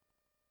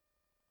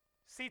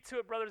 See to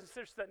it, brothers and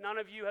sisters, that none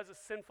of you has a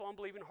sinful,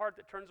 unbelieving heart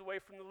that turns away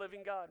from the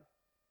living God.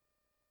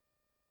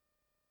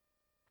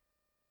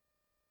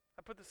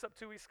 I put this up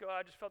 2 weeks ago.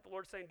 I just felt the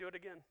Lord saying, do it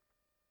again.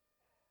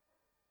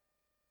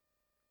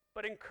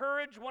 But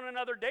encourage one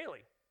another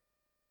daily,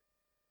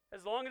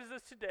 as long as it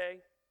is today,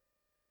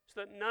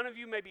 so that none of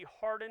you may be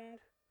hardened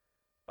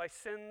by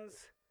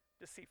sin's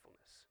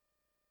deceitfulness.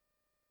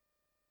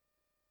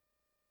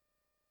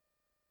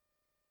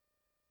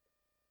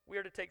 We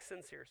are to take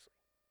sin seriously.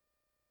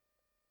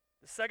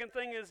 The second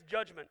thing is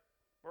judgment.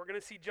 We're going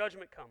to see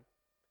judgment come.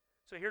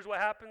 So here's what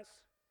happens.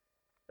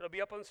 It'll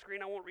be up on the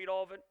screen. I won't read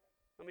all of it.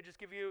 Let me just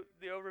give you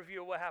the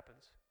overview of what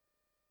happens.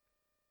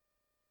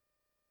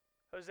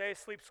 Hosea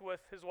sleeps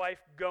with his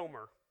wife,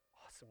 Gomer.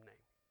 Awesome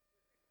name.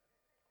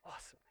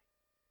 Awesome name.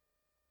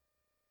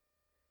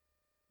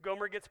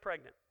 Gomer gets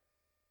pregnant.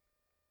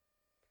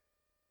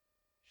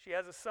 She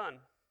has a son.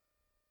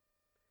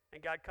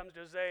 And God comes to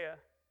Hosea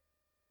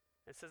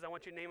and says, I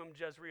want you to name him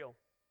Jezreel.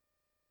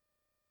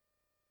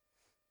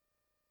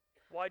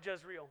 Why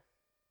Jezreel?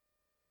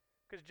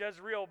 Because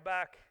Jezreel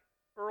back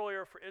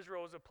earlier for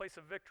Israel was a place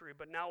of victory,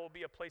 but now will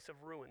be a place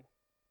of ruin.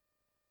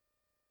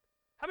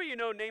 How many of you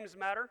know names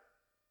matter?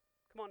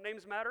 Come on,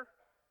 names matter.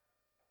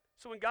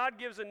 So when God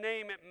gives a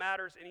name, it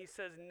matters, and He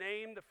says,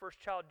 name the first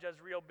child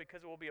Jezreel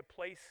because it will be a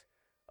place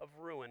of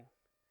ruin.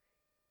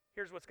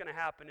 Here's what's going to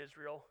happen,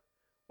 Israel.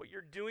 What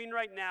you're doing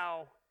right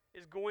now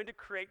is going to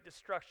create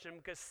destruction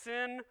because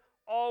sin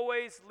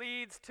always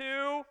leads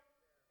to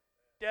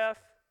death.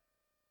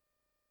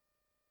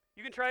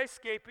 You can try to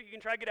escape it, you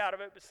can try to get out of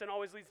it, but sin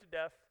always leads to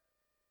death.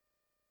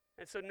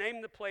 And so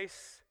name the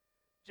place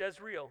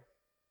Jezreel.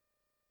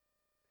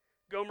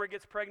 Gomer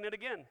gets pregnant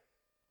again.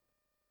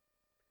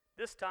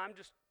 This time,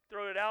 just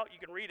throw it out, you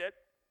can read it.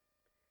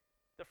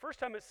 The first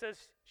time it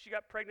says she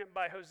got pregnant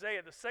by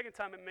Hosea. The second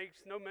time it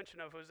makes no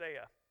mention of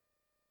Hosea.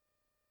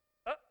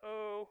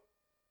 Uh-oh.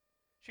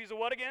 She's a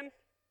what again?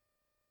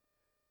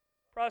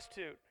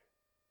 Prostitute.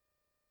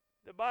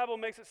 The Bible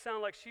makes it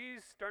sound like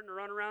she's starting to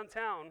run around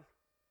town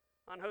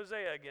on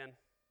Hosea again.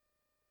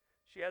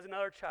 She has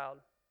another child.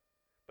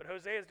 But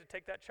Hosea is to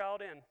take that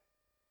child in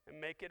and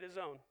make it his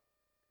own.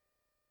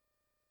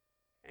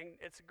 And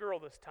it's a girl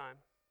this time.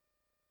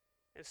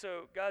 And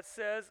so God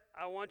says,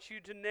 I want you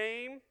to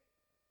name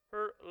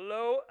her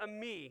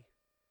Lo-Ami,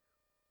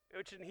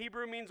 which in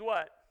Hebrew means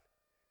what?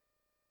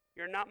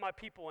 You're not my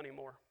people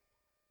anymore.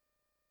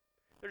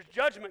 There's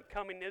judgment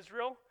coming,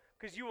 Israel,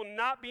 because you will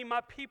not be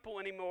my people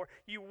anymore.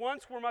 You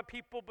once were my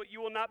people, but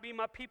you will not be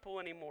my people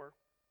anymore.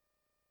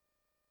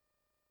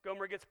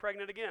 Gomer gets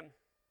pregnant again.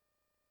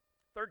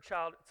 Third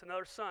child, it's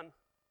another son.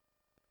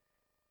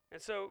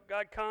 And so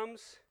God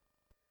comes,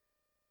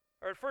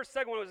 or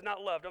second one was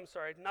not loved,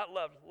 not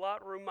loved,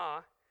 Lot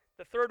Rumah.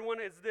 The third one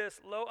is this,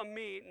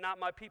 Lo-Ami, not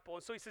my people.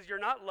 And so he says, you're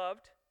not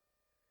loved,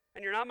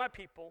 and you're not my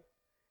people,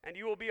 and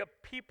you will be a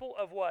people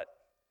of what?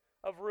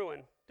 Of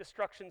ruin.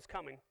 Destruction's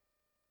coming.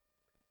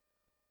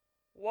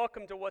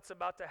 Welcome to what's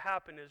about to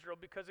happen, Israel,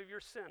 because of your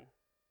sin,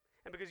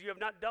 and because you have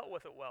not dealt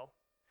with it well,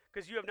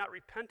 because you have not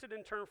repented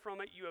and turned from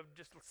it, you have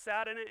just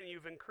sat in it and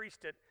you've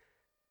increased it.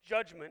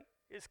 Judgment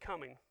is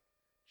coming.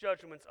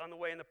 Judgment's on the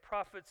way, and the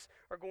prophets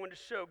are going to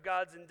show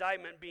God's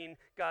indictment being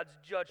God's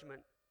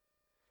judgment.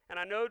 And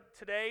I know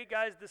today,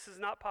 guys, this is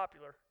not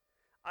popular.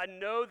 I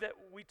know that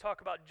we talk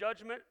about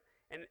judgment,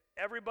 and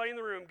everybody in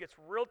the room gets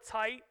real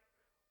tight,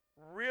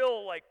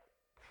 real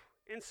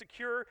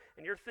insecure,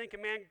 and you're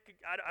thinking, man,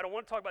 I don't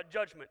want to talk about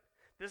judgment.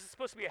 This is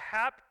supposed to be a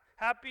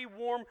happy,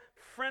 warm,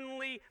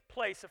 friendly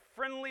place, a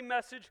friendly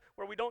message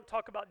where we don't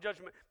talk about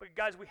judgment. But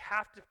guys, we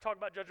have to talk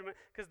about judgment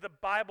because the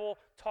Bible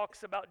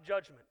talks about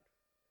judgment.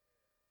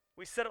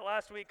 We said it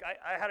last week.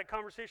 I had a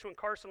conversation with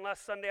Carson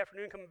last Sunday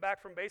afternoon coming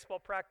back from baseball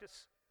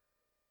practice,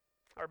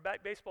 our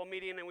baseball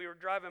meeting, and we were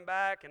driving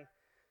back, and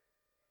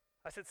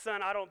I said,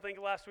 son, I don't think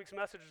last week's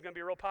message is going to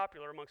be real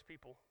popular amongst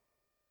people.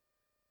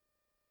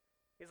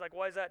 He's like,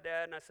 why is that,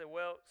 Dad? And I said,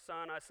 well,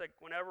 son,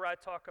 whenever I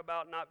talk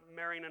about not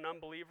marrying an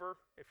unbeliever,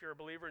 if you're a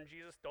believer in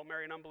Jesus, don't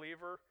marry an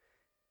unbeliever,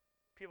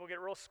 people get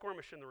real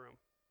squirmish in the room.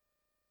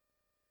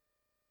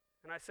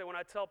 And I said, when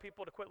I tell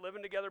people to quit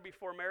living together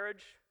before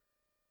marriage,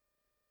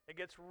 it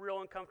gets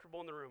real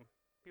uncomfortable in the room.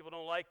 People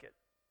don't like it.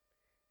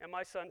 And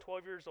my son,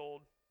 12 years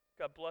old,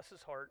 God bless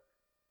his heart,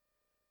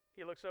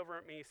 he looks over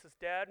at me, he says,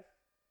 Dad,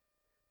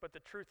 but the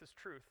truth is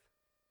truth.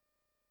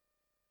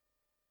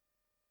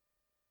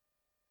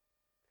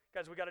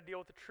 Guys, we got to deal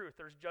with the truth.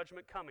 There's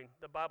judgment coming.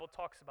 The Bible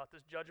talks about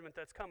this judgment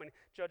that's coming.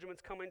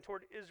 Judgment's coming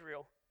toward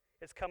Israel.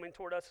 It's coming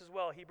toward us as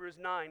well. Hebrews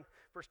 9,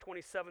 verse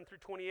 27 through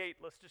 28.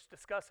 Let's just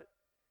discuss it.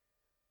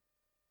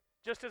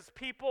 Just as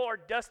people are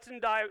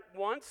destined to die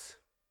once,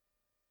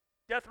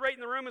 death rate in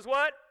the room is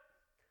what?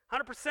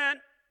 100%.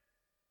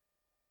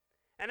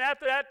 And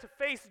after that, to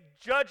face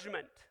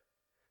judgment.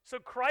 So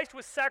Christ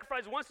was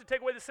sacrificed once to take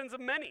away the sins of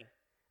many.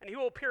 And he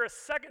will appear a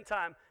second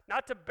time,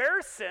 not to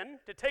bear sin,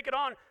 to take it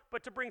on,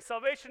 but to bring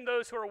salvation to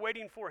those who are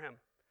waiting for him.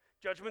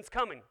 Judgment's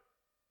coming.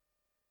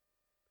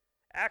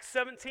 Acts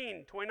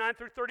 17, 29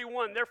 through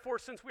 31. Therefore,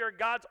 since we are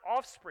God's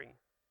offspring,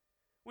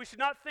 we should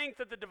not think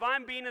that the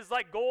divine being is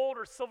like gold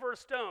or silver or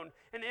stone,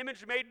 an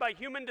image made by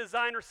human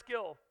design or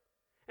skill.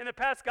 In the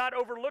past, God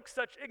overlooked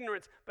such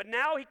ignorance, but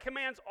now he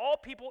commands all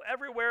people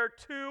everywhere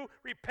to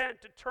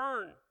repent, to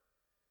turn.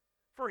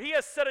 For he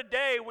has set a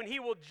day when he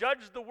will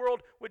judge the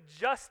world with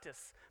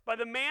justice by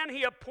the man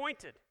he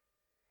appointed.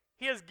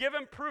 He has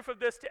given proof of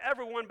this to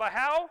everyone by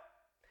how?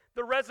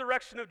 The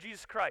resurrection of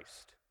Jesus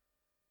Christ.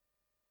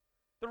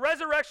 The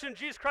resurrection of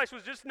Jesus Christ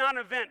was just not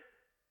an event.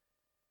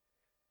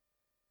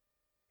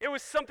 It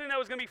was something that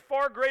was going to be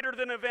far greater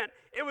than an event.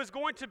 It was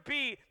going to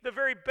be the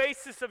very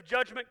basis of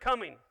judgment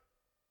coming.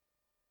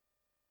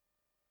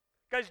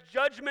 Guys,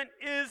 judgment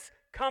is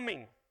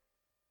coming.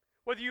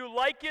 Whether you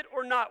like it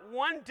or not,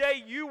 one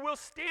day you will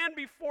stand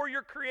before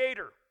your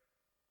Creator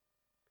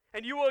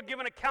and you will give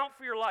an account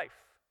for your life.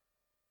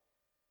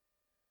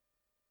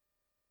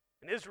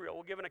 And Israel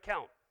will give an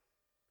account.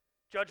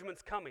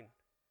 Judgment's coming.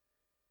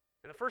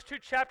 In the first two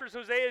chapters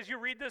of Hosea, as you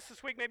read this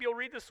week, maybe you'll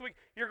read this week,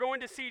 you're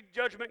going to see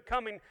judgment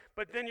coming,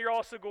 but then you're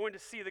also going to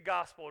see the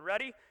gospel.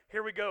 Ready?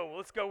 Here we go.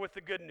 Let's go with the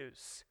good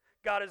news.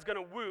 God is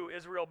going to woo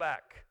Israel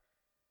back.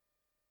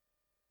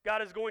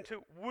 God is going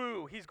to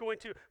woo. He's going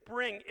to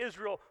bring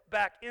Israel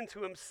back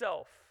into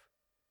himself.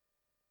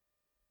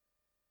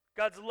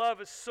 God's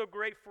love is so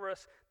great for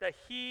us that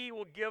he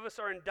will give us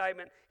our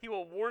indictment. He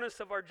will warn us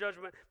of our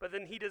judgment, but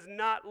then he does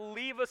not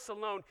leave us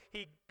alone.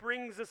 He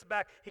brings us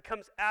back. He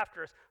comes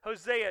after us.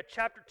 Hosea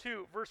chapter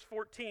 2, verse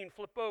 14.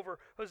 Flip over.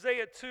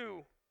 Hosea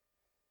 2,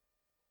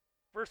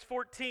 verse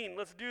 14.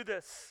 Let's do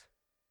this.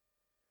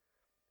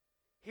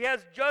 He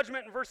has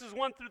judgment in verses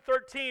 1 through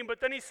 13,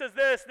 but then he says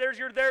this, there's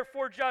your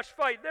therefore, Josh,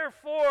 fight.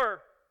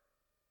 Therefore,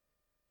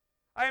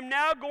 I am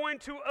now going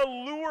to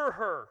allure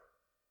her,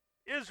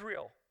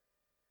 Israel,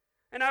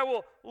 and I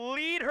will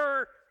lead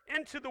her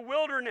into the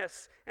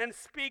wilderness and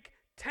speak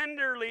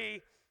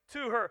tenderly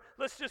to her.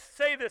 Let's just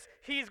say this.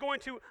 He's going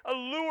to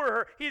allure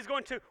her. He's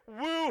going to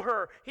woo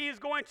her. He's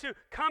going to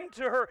come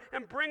to her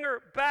and bring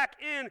her back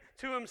in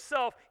to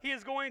himself. He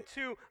is going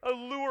to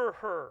allure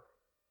her.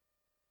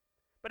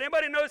 But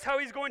anybody knows how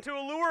he's going to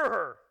allure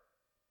her?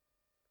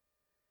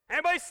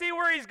 Anybody see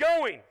where he's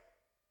going?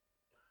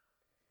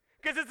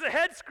 Because it's a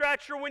head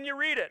scratcher when you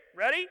read it.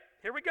 Ready?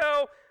 Here we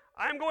go.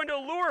 I'm going to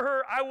allure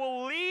her. I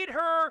will lead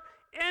her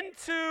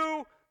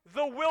into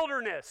the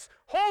wilderness.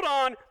 Hold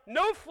on.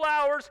 No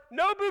flowers,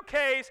 no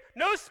bouquets,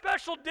 no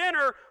special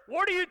dinner.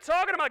 What are you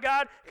talking about,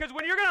 God? Because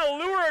when you're going to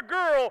allure a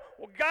girl,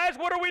 well, guys,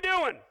 what are we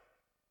doing?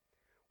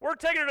 We're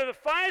taking her to the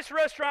finest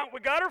restaurant. We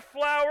got her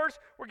flowers.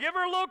 We're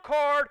giving her a little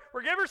card.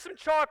 We're giving her some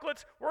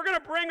chocolates. We're going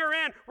to bring her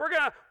in. We're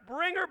going to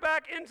bring her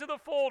back into the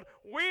fold.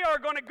 We are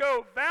going to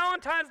go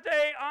Valentine's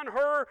Day on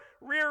her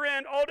rear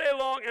end all day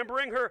long and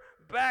bring her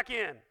back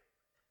in.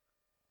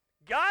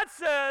 God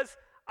says,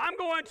 I'm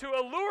going to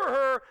allure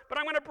her, but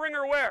I'm going to bring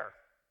her where?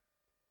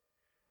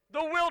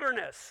 The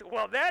wilderness.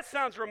 Well, that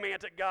sounds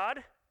romantic,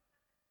 God.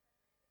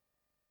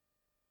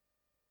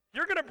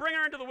 You're going to bring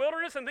her into the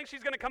wilderness and think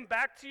she's going to come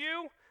back to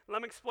you?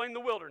 Let me explain the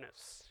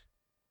wilderness.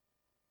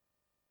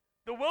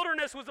 The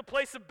wilderness was a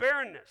place of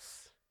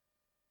barrenness.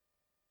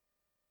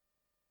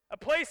 A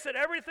place that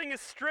everything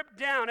is stripped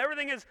down,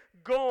 everything is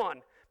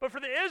gone. But for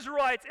the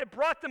Israelites, it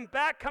brought them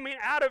back coming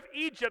out of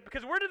Egypt.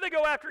 Because where did they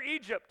go after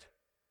Egypt?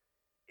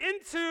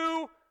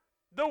 Into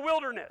the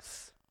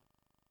wilderness.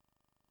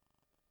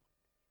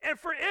 And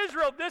for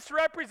Israel,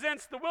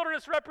 the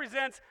wilderness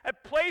represents a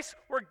place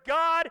where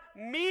God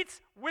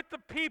meets with the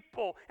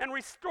people and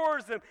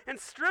restores them and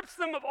strips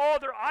them of all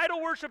their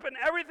idol worship and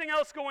everything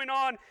else going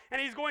on,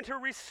 and he's going to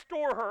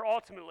restore her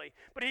ultimately.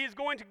 But he's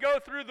going to go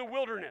through the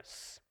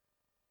wilderness.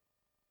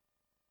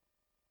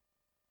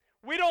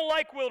 We don't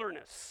like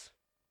wilderness.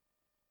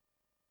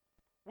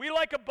 We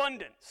like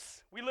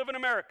abundance. We live in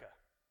America.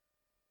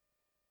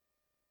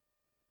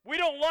 We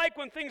don't like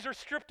when things are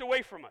stripped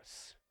away from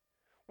us.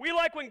 We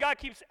like when God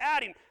keeps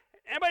adding.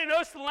 Anybody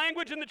notice the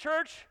language in the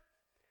church?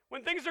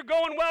 When things are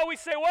going well, we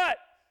say what?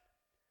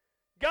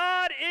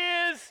 God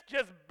is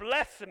just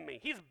blessing me.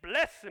 He's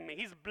blessing me.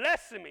 He's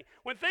blessing me.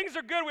 When things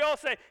are good, we all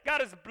say,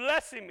 God is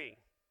blessing me.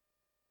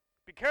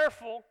 Be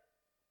careful.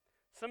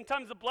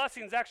 Sometimes the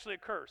blessing is actually a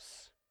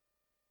curse.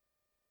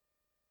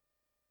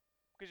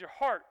 Because your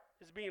heart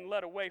is being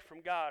led away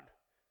from God,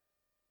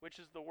 which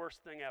is the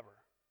worst thing ever.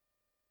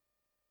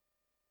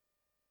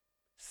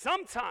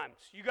 Sometimes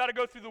you got to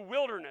go through the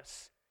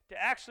wilderness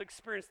to actually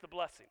experience the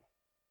blessing.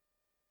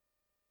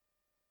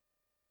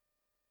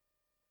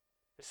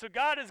 So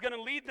God is going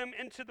to lead them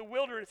into the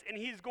wilderness, and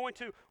he's going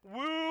to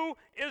woo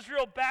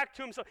Israel back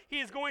to himself. He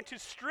is going to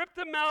strip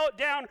them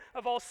down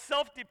of all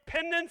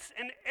self-dependence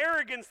and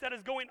arrogance that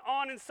is going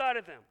on inside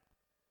of them.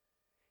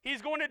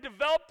 He's going to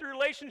develop the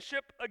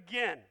relationship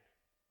again.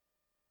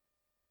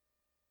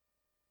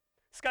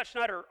 Scott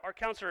Schneider, our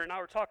counselor, and I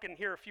were talking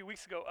here a few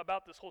weeks ago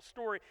about this whole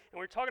story, and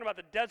we were talking about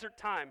the desert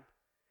time.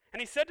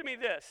 And he said to me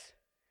this.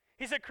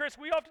 He said, Chris,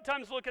 we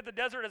oftentimes look at the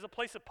desert as a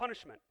place of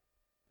punishment.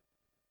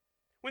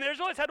 When the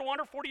Israelites had to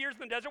wander 40 years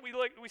in the desert,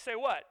 we say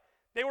what?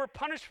 They were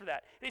punished for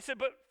that. And he said,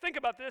 but think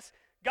about this.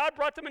 God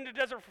brought them into the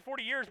desert for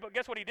 40 years, but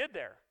guess what he did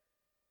there?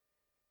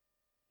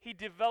 He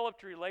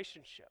developed a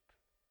relationship.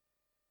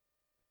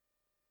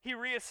 He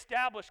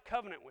reestablished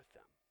covenant with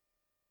them.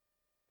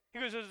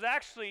 Because it was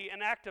actually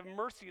an act of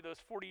mercy those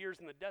 40 years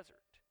in the desert.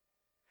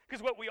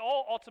 Because what we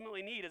all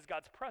ultimately need is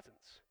God's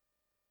presence.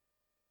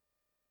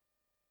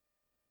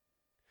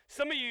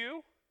 Some of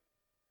you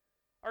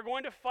are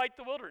going to fight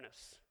the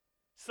wilderness.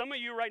 Some of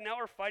you right now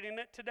are fighting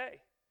it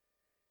today.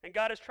 And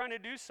God is trying to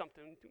do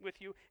something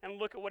with you, and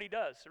look at what he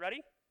does.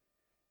 Ready?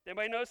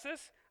 Anybody notice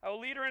this? I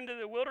will lead her into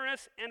the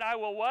wilderness, and I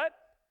will what?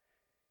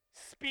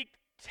 Speak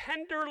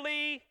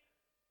tenderly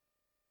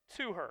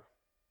to her.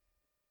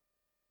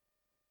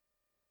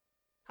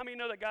 How many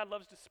know that God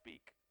loves to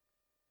speak?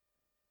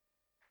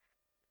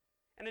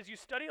 And as you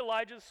study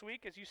Elijah this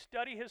week, as you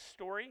study his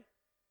story,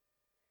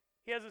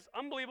 he has this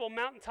unbelievable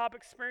mountaintop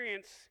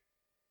experience,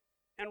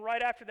 and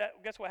right after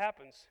that, guess what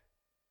happens?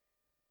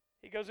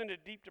 He goes into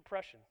deep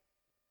depression.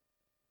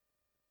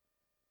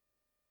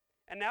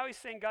 And now he's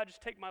saying, God,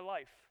 just take my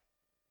life.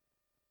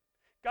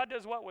 God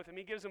does what with him?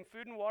 He gives him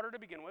food and water to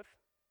begin with,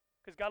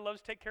 because God loves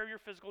to take care of your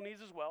physical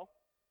needs as well.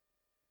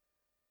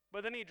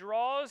 But then he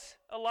draws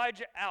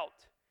Elijah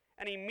out,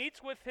 and he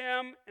meets with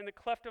him in the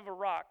cleft of a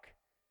rock.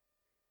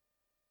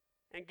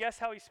 And guess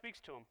how he speaks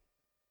to him?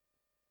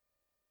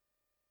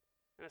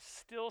 In a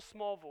still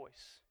small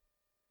voice,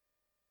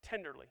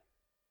 tenderly.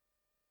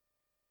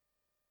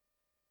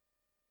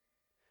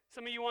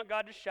 Some of you want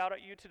God to shout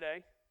at you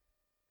today.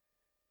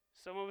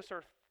 Some of us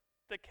are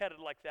thick-headed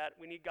like that.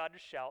 We need God to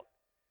shout.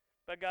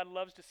 But God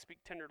loves to speak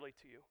tenderly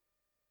to you.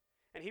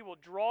 And he will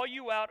draw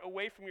you out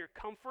away from your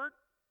comfort,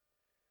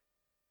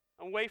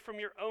 away from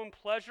your own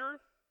pleasure,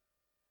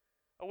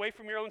 away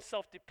from your own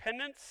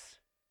self-dependence,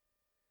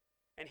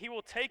 And he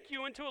will take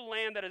you into a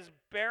land that is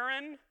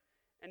barren,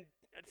 and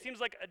it seems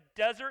like a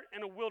desert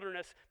and a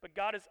wilderness, but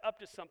God is up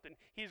to something.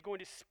 He's going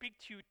to speak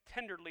to you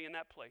tenderly in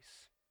that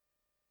place.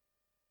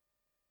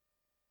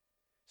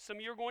 Some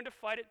of you are going to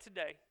fight it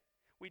today.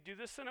 We do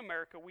this in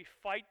America. We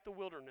fight the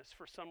wilderness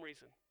for some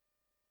reason.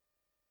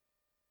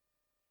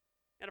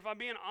 And if I'm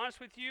being honest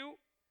with you,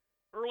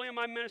 early in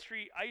my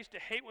ministry, I used to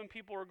hate when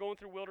people were going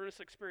through wilderness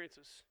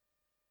experiences.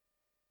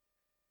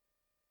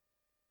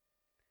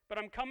 But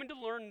I'm coming to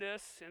learn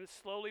this, and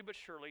slowly but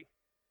surely,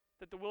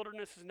 that the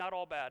wilderness is not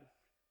all bad.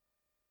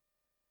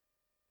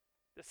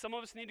 That some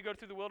of us need to go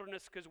through the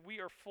wilderness because we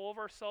are full of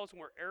ourselves and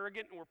we're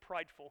arrogant and we're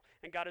prideful.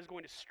 And God is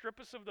going to strip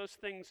us of those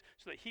things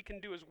so that he can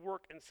do his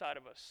work inside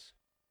of us.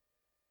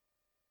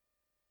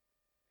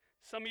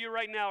 Some of you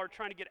right now are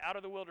trying to get out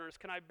of the wilderness.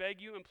 Can I beg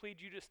you and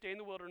plead you to stay in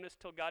the wilderness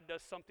till God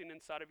does something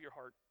inside of your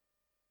heart?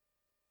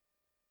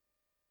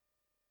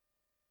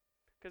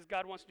 Because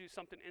God wants to do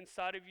something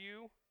inside of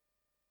you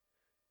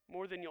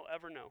more than you'll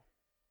ever know.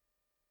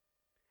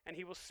 And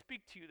he will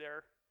speak to you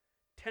there,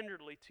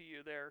 tenderly to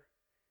you there,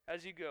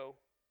 as you go.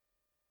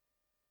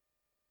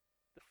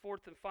 The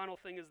fourth and final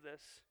thing is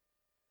this.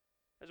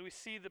 As we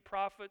see the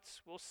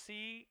prophets, we'll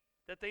see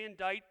that they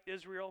indict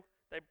Israel.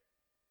 They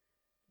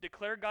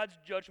declare God's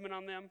judgment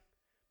on them,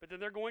 but then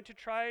they're going to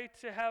try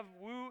to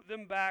woo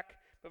them back.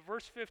 But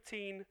verse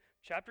 15,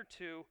 chapter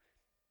 2,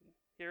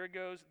 here it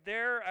goes.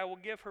 There I will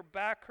give her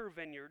back her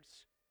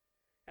vineyards,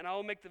 and I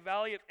will make the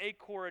valley of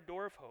Achor a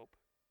door of hope.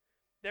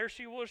 There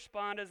she will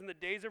respond as in the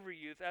days of her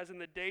youth, as in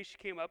the day she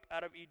came up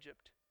out of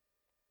Egypt.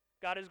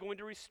 God is going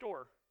to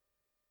restore.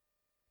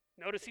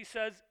 Notice he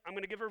says, I'm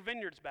going to give her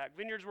vineyards back.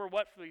 Vineyards were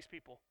what for these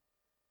people?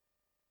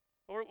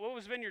 What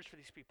was vineyards for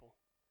these people?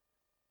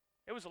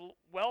 It was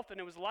wealth and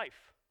it was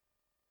life.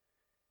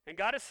 And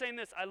God is saying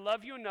this, I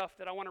love you enough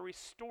that I want to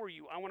restore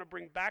you. I want to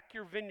bring back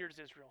your vineyards,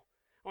 Israel.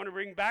 I want to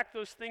bring back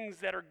those things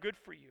that are good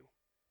for you.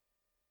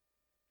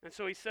 And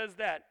so he says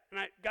that.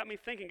 And it got me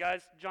thinking,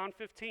 guys, John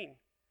 15.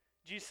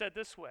 Jesus said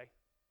this way,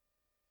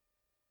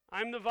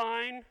 I'm the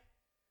vine,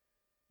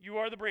 you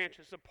are the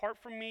branches. Apart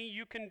from me,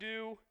 you can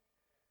do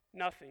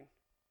nothing.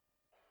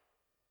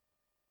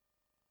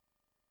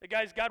 But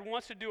guys, God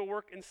wants to do a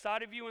work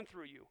inside of you and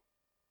through you.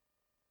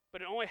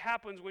 But it only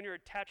happens when you're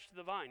attached to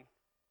the vine.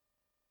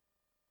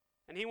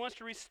 And he wants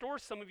to restore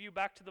some of you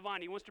back to the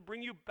vine. He wants to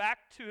bring you back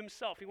to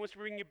himself. He wants to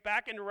bring you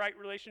back into right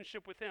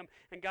relationship with him.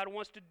 And God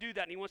wants to do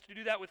that. And he wants to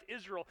do that with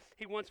Israel.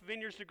 He wants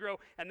vineyards to grow.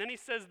 And then he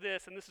says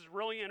this, and this is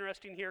really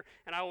interesting here,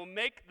 and I will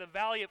make the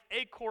valley of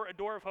Achor a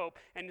door of hope.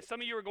 And some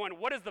of you are going,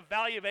 what is the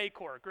valley of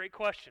Achor? Great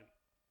question.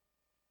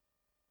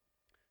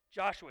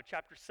 Joshua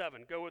chapter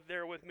 7. Go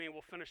there with me.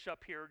 We'll finish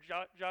up here.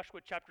 Joshua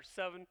chapter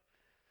 7.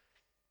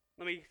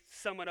 Let me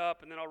sum it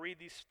up, and then I'll read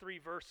these 3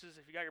 verses.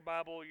 If you got your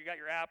Bible, you got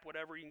your app,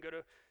 whatever, you can go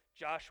to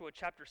Joshua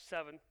chapter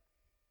 7.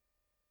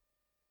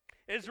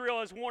 Israel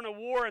has won a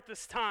war at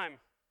this time.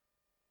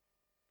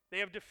 They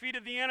have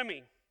defeated the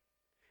enemy.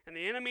 And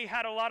the enemy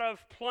had a lot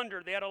of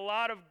plunder. They had a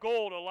lot of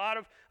gold, a lot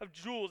of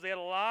jewels. They had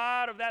a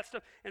lot of that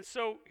stuff. And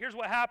so here's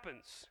what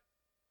happens.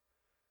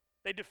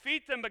 They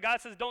defeat them, but God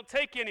says, don't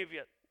take any of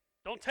it.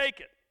 Don't take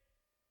it.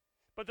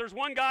 But there's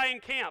one guy in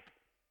camp.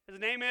 His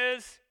name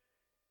is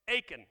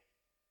Achan.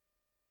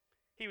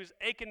 He was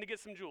aching to get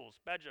some jewels.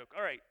 Bad joke.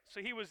 All right.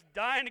 So he was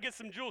dying to get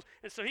some jewels.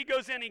 And so he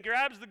goes in, he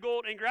grabs the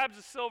gold, and he grabs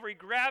the silver, he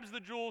grabs the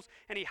jewels,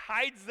 and he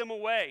hides them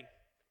away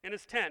in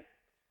his tent.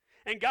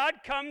 And God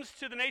comes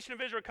to the nation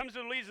of Israel, comes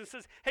to the leaders and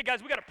says, hey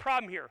guys, we got a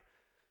problem here.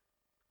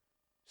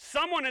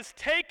 Someone has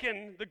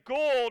taken the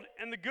gold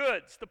and the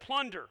goods, the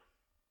plunder.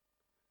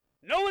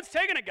 No one's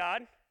taken it,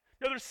 God.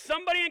 No, there's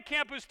somebody in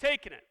camp who's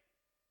taken it.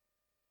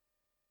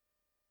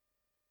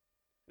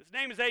 His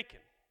name is Achan.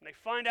 And they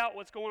find out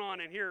what's going on.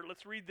 And here,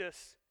 let's read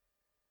this.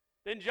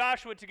 Then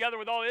Joshua, together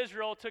with all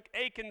Israel, took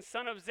Achan,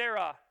 son of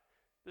Zerah,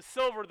 the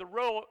silver, the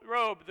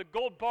robe, the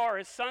gold bar,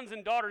 his sons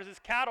and daughters, his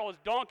cattle, his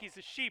donkeys,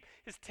 his sheep,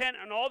 his tent,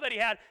 and all that he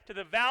had, to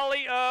the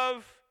valley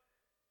of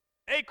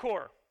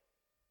Achor.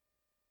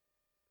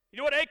 You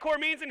know what Achor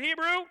means in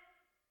Hebrew?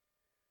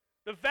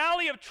 The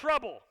valley of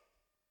trouble.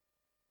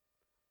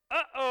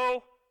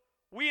 Uh-oh,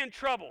 we in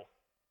trouble.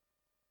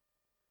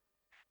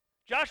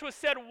 Joshua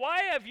said,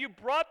 why have you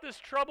brought this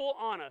trouble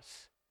on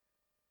us?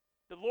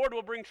 The Lord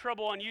will bring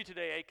trouble on you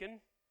today,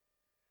 Achan.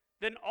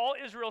 Then all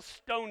Israel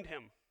stoned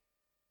him.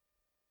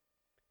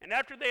 And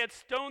after they had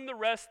stoned the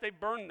rest, they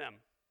burned them.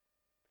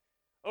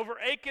 Over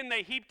Achan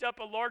they heaped up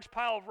a large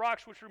pile of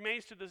rocks, which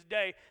remains to this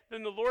day.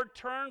 Then the Lord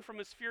turned from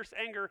his fierce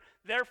anger.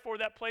 Therefore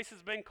that place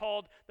has been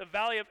called the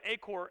Valley of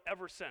Achor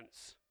ever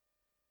since.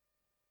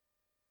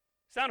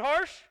 Sound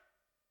harsh?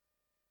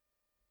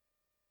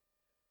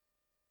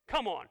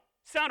 Come on.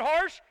 Sound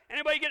harsh?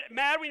 Anybody get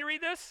mad when you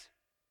read this?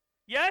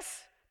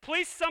 Yes?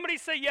 Please, somebody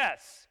say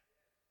yes.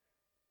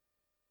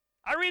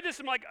 I read this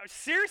and I'm like,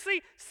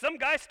 seriously? Some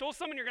guy stole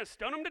something and you're going to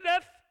stone him to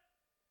death?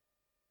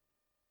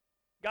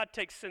 God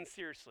takes sin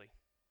seriously.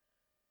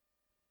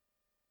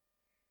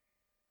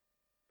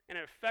 And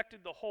it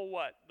affected the whole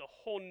what? The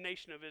whole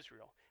nation of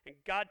Israel. And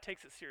God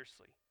takes it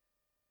seriously.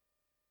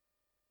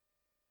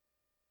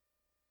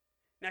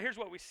 Now here's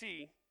what we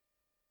see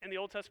in the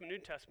Old Testament, New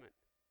Testament.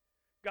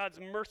 God's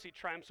mercy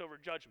triumphs over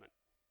judgment.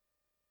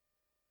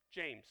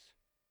 James.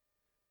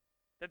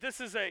 That this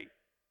is a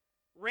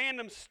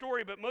random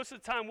story, but most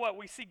of the time what?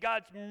 We see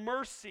God's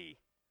mercy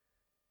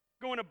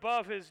going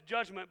above his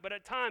judgment, but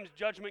at times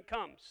judgment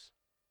comes.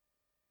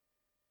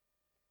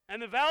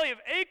 And the valley of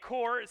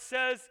Achor, it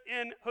says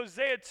in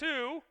Hosea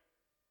 2,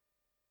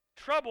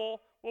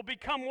 trouble will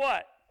become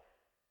what?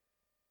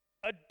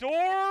 A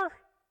door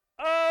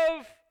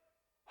of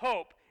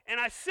hope. And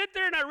I sit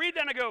there and I read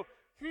that and I go,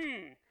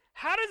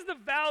 how does the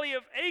valley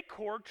of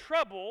Achor,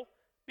 trouble,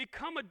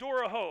 become a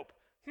door of hope?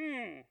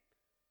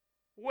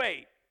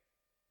 Wait.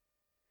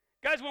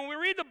 Guys, when we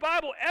read the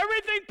Bible,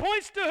 everything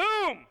points to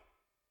whom?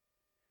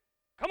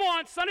 Come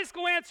on, Sunday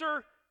school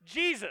answer,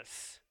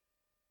 Jesus.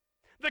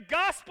 The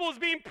gospel is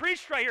being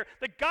preached right here.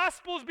 The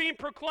gospel is being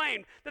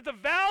proclaimed. That the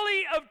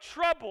valley of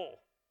trouble,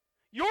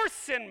 your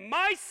sin,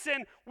 my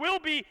sin, will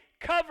be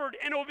covered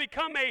and it will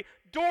become a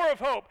door of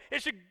hope.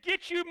 It should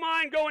get your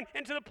mind going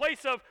into the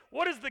place of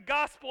what is the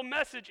gospel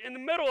message in the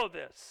middle of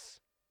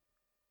this?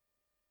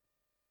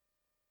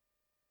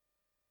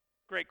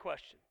 Great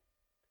question.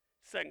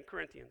 2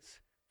 Corinthians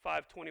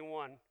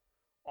 5:21,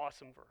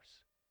 awesome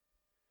verse.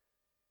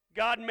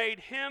 God made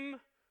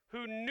him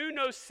who knew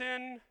no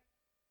sin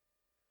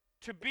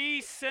to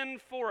be sin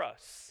for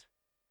us,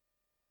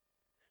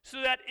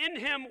 so that in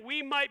him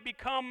we might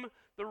become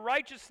the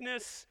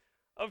righteousness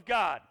of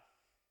God.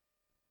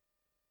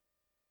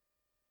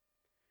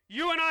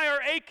 You and I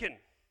are Achan.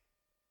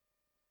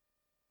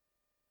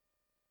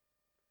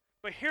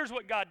 But here's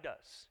what God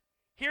does.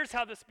 Here's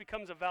how this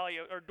becomes a valley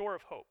or door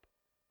of hope.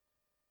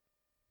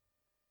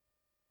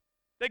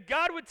 That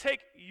God would take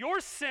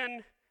your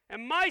sin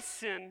and my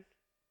sin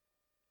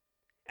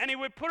and he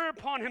would put it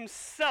upon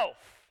himself.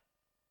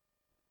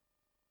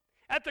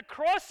 At the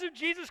cross of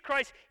Jesus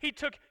Christ, he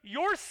took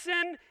your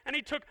sin and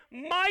he took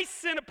my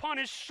sin upon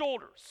his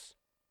shoulders.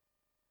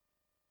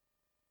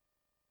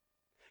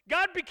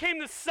 God became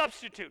the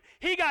substitute.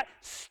 He got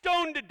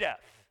stoned to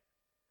death.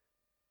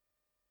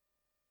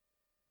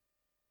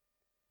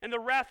 And the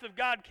wrath of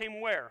God came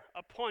where?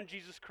 Upon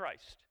Jesus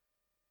Christ.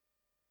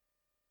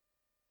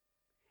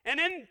 And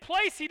in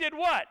place, he did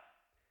what?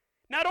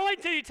 Not only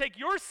did he take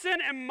your sin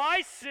and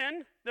my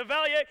sin, the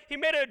valley, he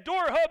made it a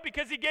door of hope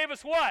because he gave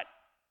us what?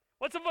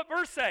 What's the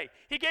verse say?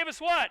 He gave us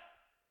what?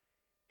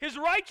 His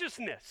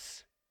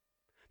righteousness.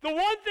 The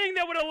one thing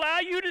that would allow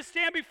you to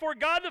stand before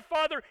God the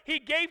Father, he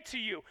gave to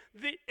you.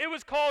 It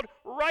was called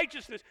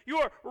righteousness. You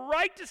are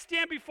right to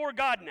stand before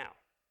God now.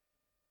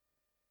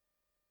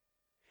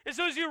 And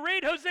so as you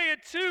read Hosea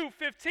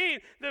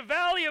 2:15, the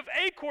valley of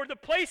Achor, the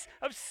place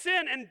of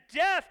sin and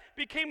death,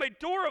 became a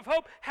door of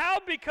hope. How?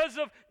 Because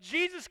of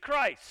Jesus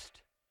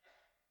Christ.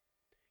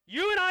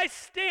 You and I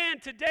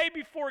stand today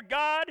before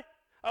God,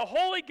 a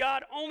holy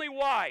God, only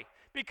why?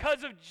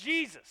 Because of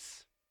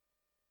Jesus.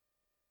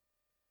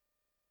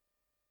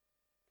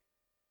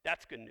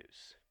 That's good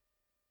news.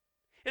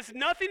 It's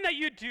nothing that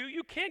you do.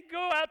 You can't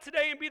go out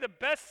today and be the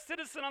best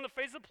citizen on the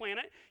face of the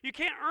planet. You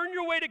can't earn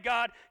your way to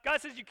God.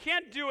 God says you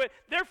can't do it.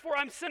 Therefore,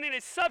 I'm sending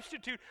a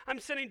substitute. I'm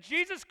sending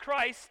Jesus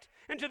Christ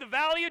into the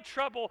valley of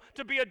trouble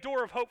to be a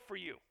door of hope for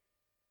you.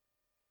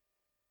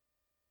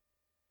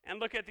 And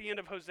look at the end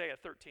of Hosea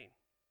 13.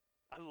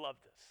 I love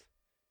this.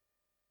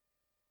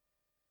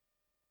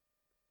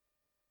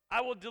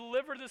 I will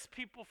deliver this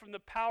people from the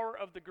power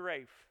of the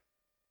grave.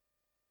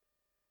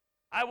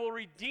 I will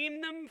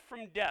redeem them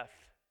from death.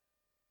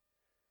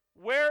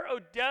 Where, O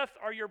death,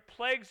 are your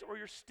plagues or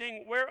your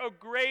sting? Where, O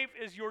grave,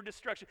 is your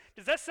destruction?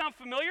 Does that sound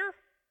familiar?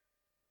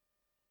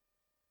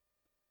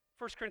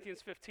 1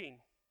 Corinthians 15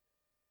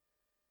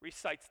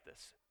 recites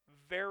this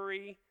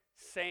very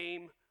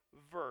same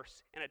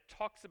verse, and it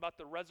talks about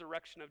the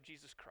resurrection of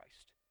Jesus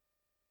Christ.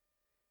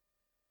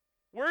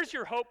 Where's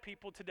your hope,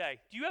 people, today?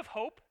 Do you have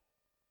hope?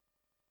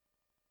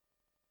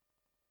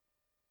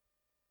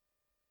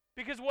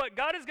 Because what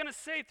God is going to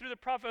say through the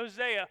prophet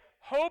Hosea,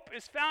 hope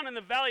is found in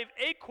the valley of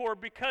Achor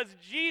because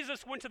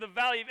Jesus went to the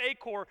valley of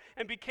Achor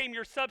and became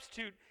your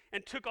substitute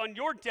and took on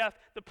your death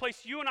the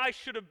place you and I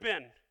should have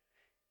been.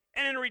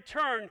 And in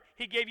return,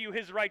 he gave you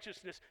his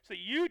righteousness so that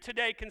you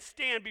today can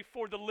stand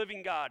before the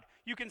living God.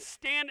 You can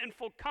stand in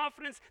full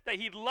confidence that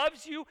he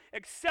loves you,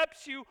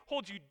 accepts you,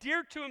 holds you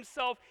dear to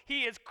himself.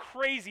 He is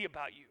crazy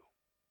about you.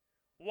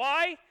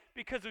 Why?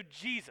 Because of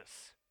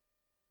Jesus.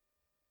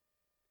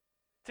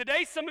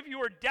 Today, some of you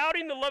are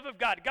doubting the love of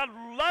God. God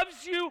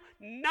loves you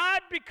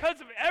not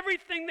because of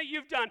everything that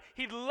you've done.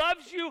 He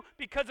loves you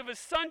because of his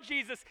son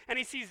Jesus, and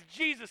he sees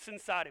Jesus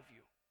inside of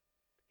you.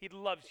 He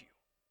loves you,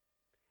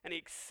 and he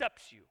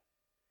accepts you,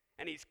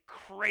 and he's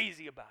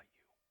crazy about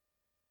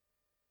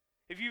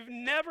you. If you've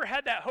never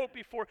had that hope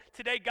before,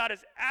 today God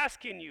is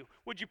asking you,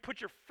 would you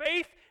put your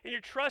faith and your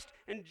trust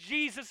in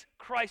Jesus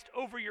Christ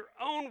over your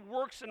own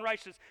works and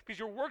righteousness? Because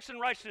your works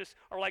and righteousness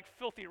are like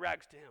filthy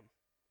rags to him,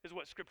 is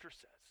what Scripture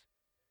says.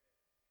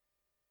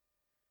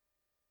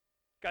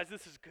 Guys,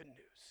 this is good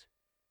news.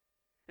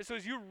 And so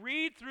as you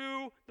read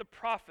through the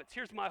prophets,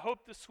 here's my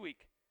hope this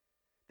week,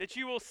 that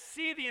you will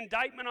see the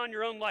indictment on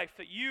your own life,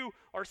 that you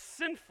are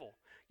sinful.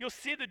 You'll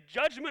see the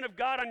judgment of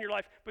God on your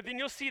life, but then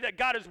you'll see that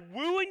God is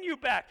wooing you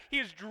back. He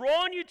is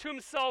drawing you to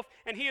himself,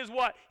 and he is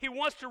what? He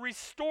wants to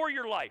restore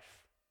your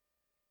life.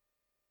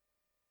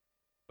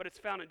 But it's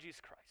found in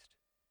Jesus Christ.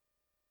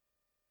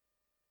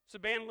 So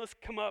band, let's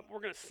come up.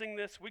 We're going to sing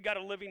this. We got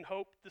a living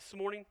hope this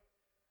morning,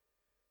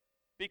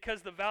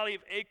 because the valley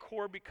of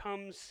Achor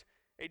becomes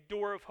a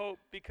door of hope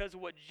because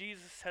of what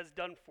Jesus has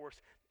done for us.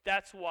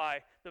 That's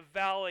why the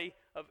valley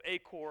of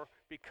Achor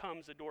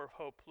becomes a door of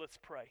hope. Let's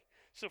pray.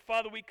 So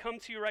Father, we come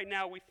to you right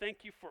now. We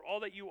thank you for all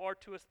that you are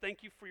to us.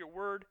 Thank you for your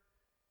word.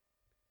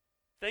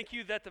 Thank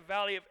you that the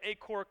valley of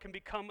Achor can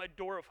become a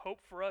door of hope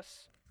for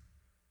us.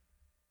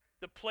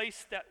 The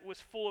place that was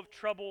full of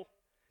trouble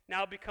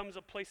now becomes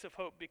a place of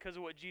hope because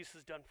of what Jesus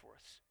has done for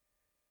us.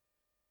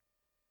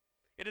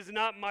 It is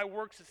not my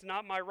works, it's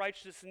not my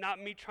righteousness, it's not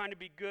me trying to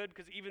be good,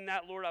 because even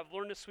that, Lord, I've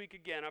learned this week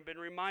again. I've been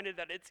reminded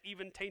that it's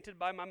even tainted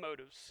by my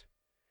motives.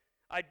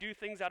 I do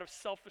things out of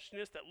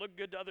selfishness that look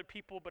good to other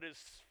people, but is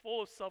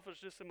full of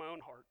selfishness in my own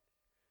heart.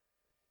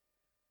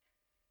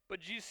 But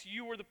Jesus,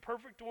 you were the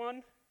perfect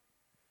one.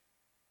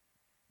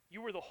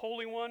 You were the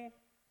holy one,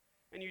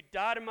 and you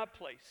died in my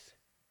place.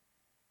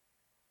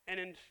 And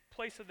in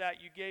place of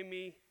that, you gave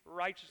me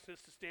righteousness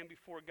to stand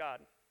before God,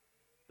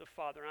 the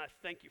Father, and I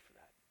thank you for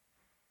that.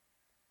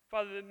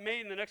 Father, may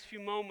in the next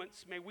few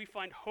moments, may we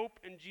find hope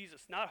in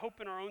Jesus. Not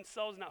hope in our own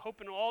selves, not hope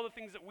in all the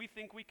things that we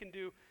think we can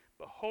do,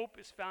 but hope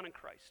is found in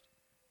Christ.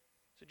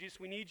 So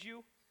Jesus, we need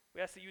you. We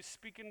ask that you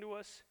speak into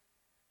us,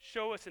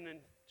 show us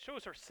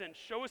our sin,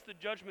 show us the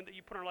judgment that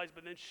you put in our lives,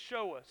 but then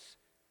show us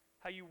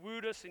how you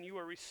wooed us and you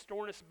are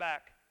restoring us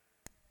back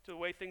to the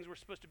way things were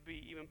supposed to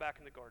be, even back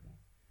in the garden.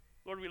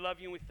 Lord, we love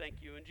you and we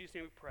thank you. In Jesus'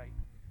 name we pray.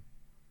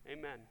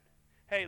 Amen.